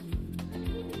shoes.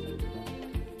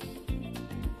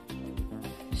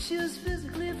 She was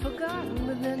physically forgotten,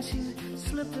 but then she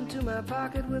slipped into my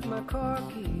pocket with my car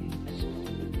keys.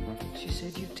 She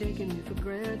said, you've taken me for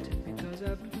granted because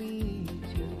I please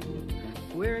you.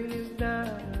 Wearing these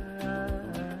diamonds.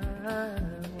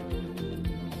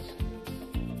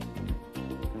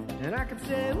 And I could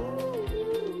say, ooh,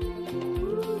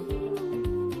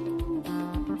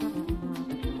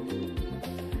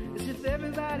 as if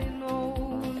everybody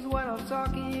knows what I'm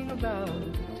talking about.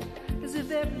 As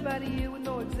if everybody here would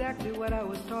know exactly what I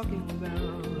was talking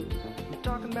about. I'm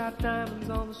talking about diamonds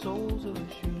on the soles of her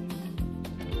shoes.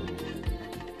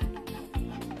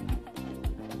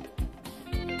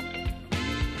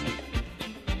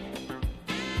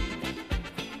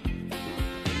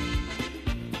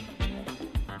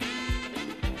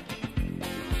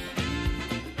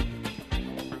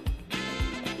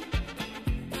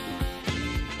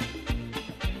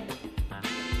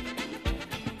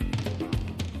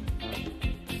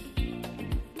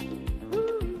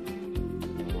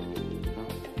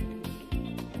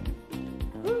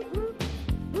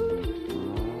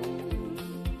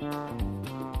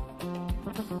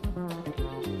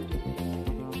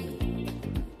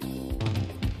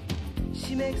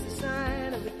 She makes the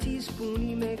sign of a teaspoon,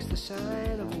 he makes the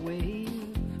sign of a wave.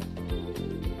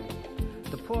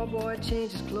 The poor boy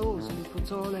changes clothes and he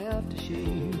puts on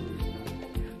aftershave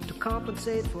to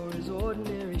compensate for his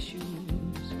ordinary shoes.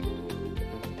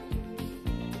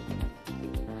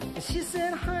 And she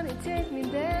said, honey, take me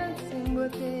dancing,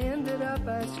 but they ended up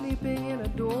by sleeping in a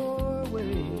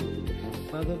doorway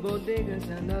by the bodegas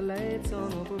and the lights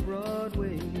on over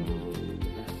Broadway,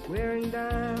 wearing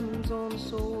diamonds on the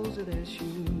soles of their shoes.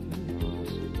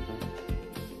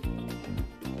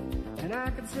 And I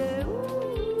could say,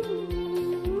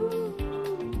 ooh,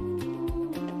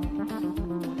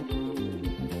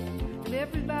 and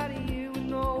everybody here would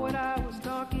know what I was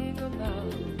talking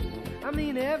about. I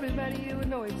mean, everybody here would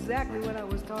know exactly what I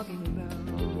was talking about.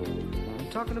 I'm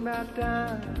talking about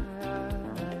diamonds.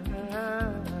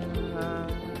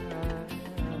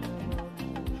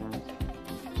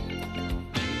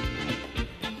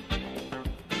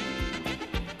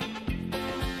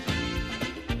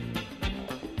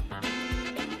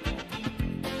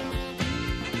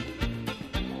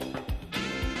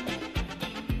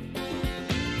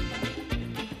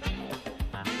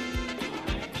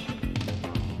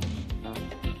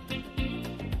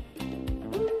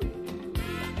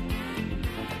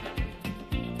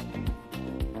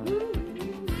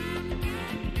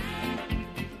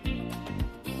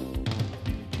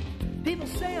 People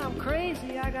say I'm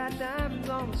crazy, I got diamonds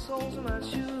on the soles of my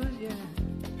shoes, yeah.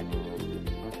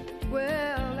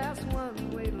 Well, that's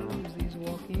one way to lose these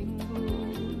walking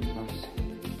blues.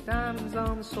 Diamonds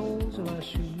on the soles of my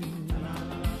shoes.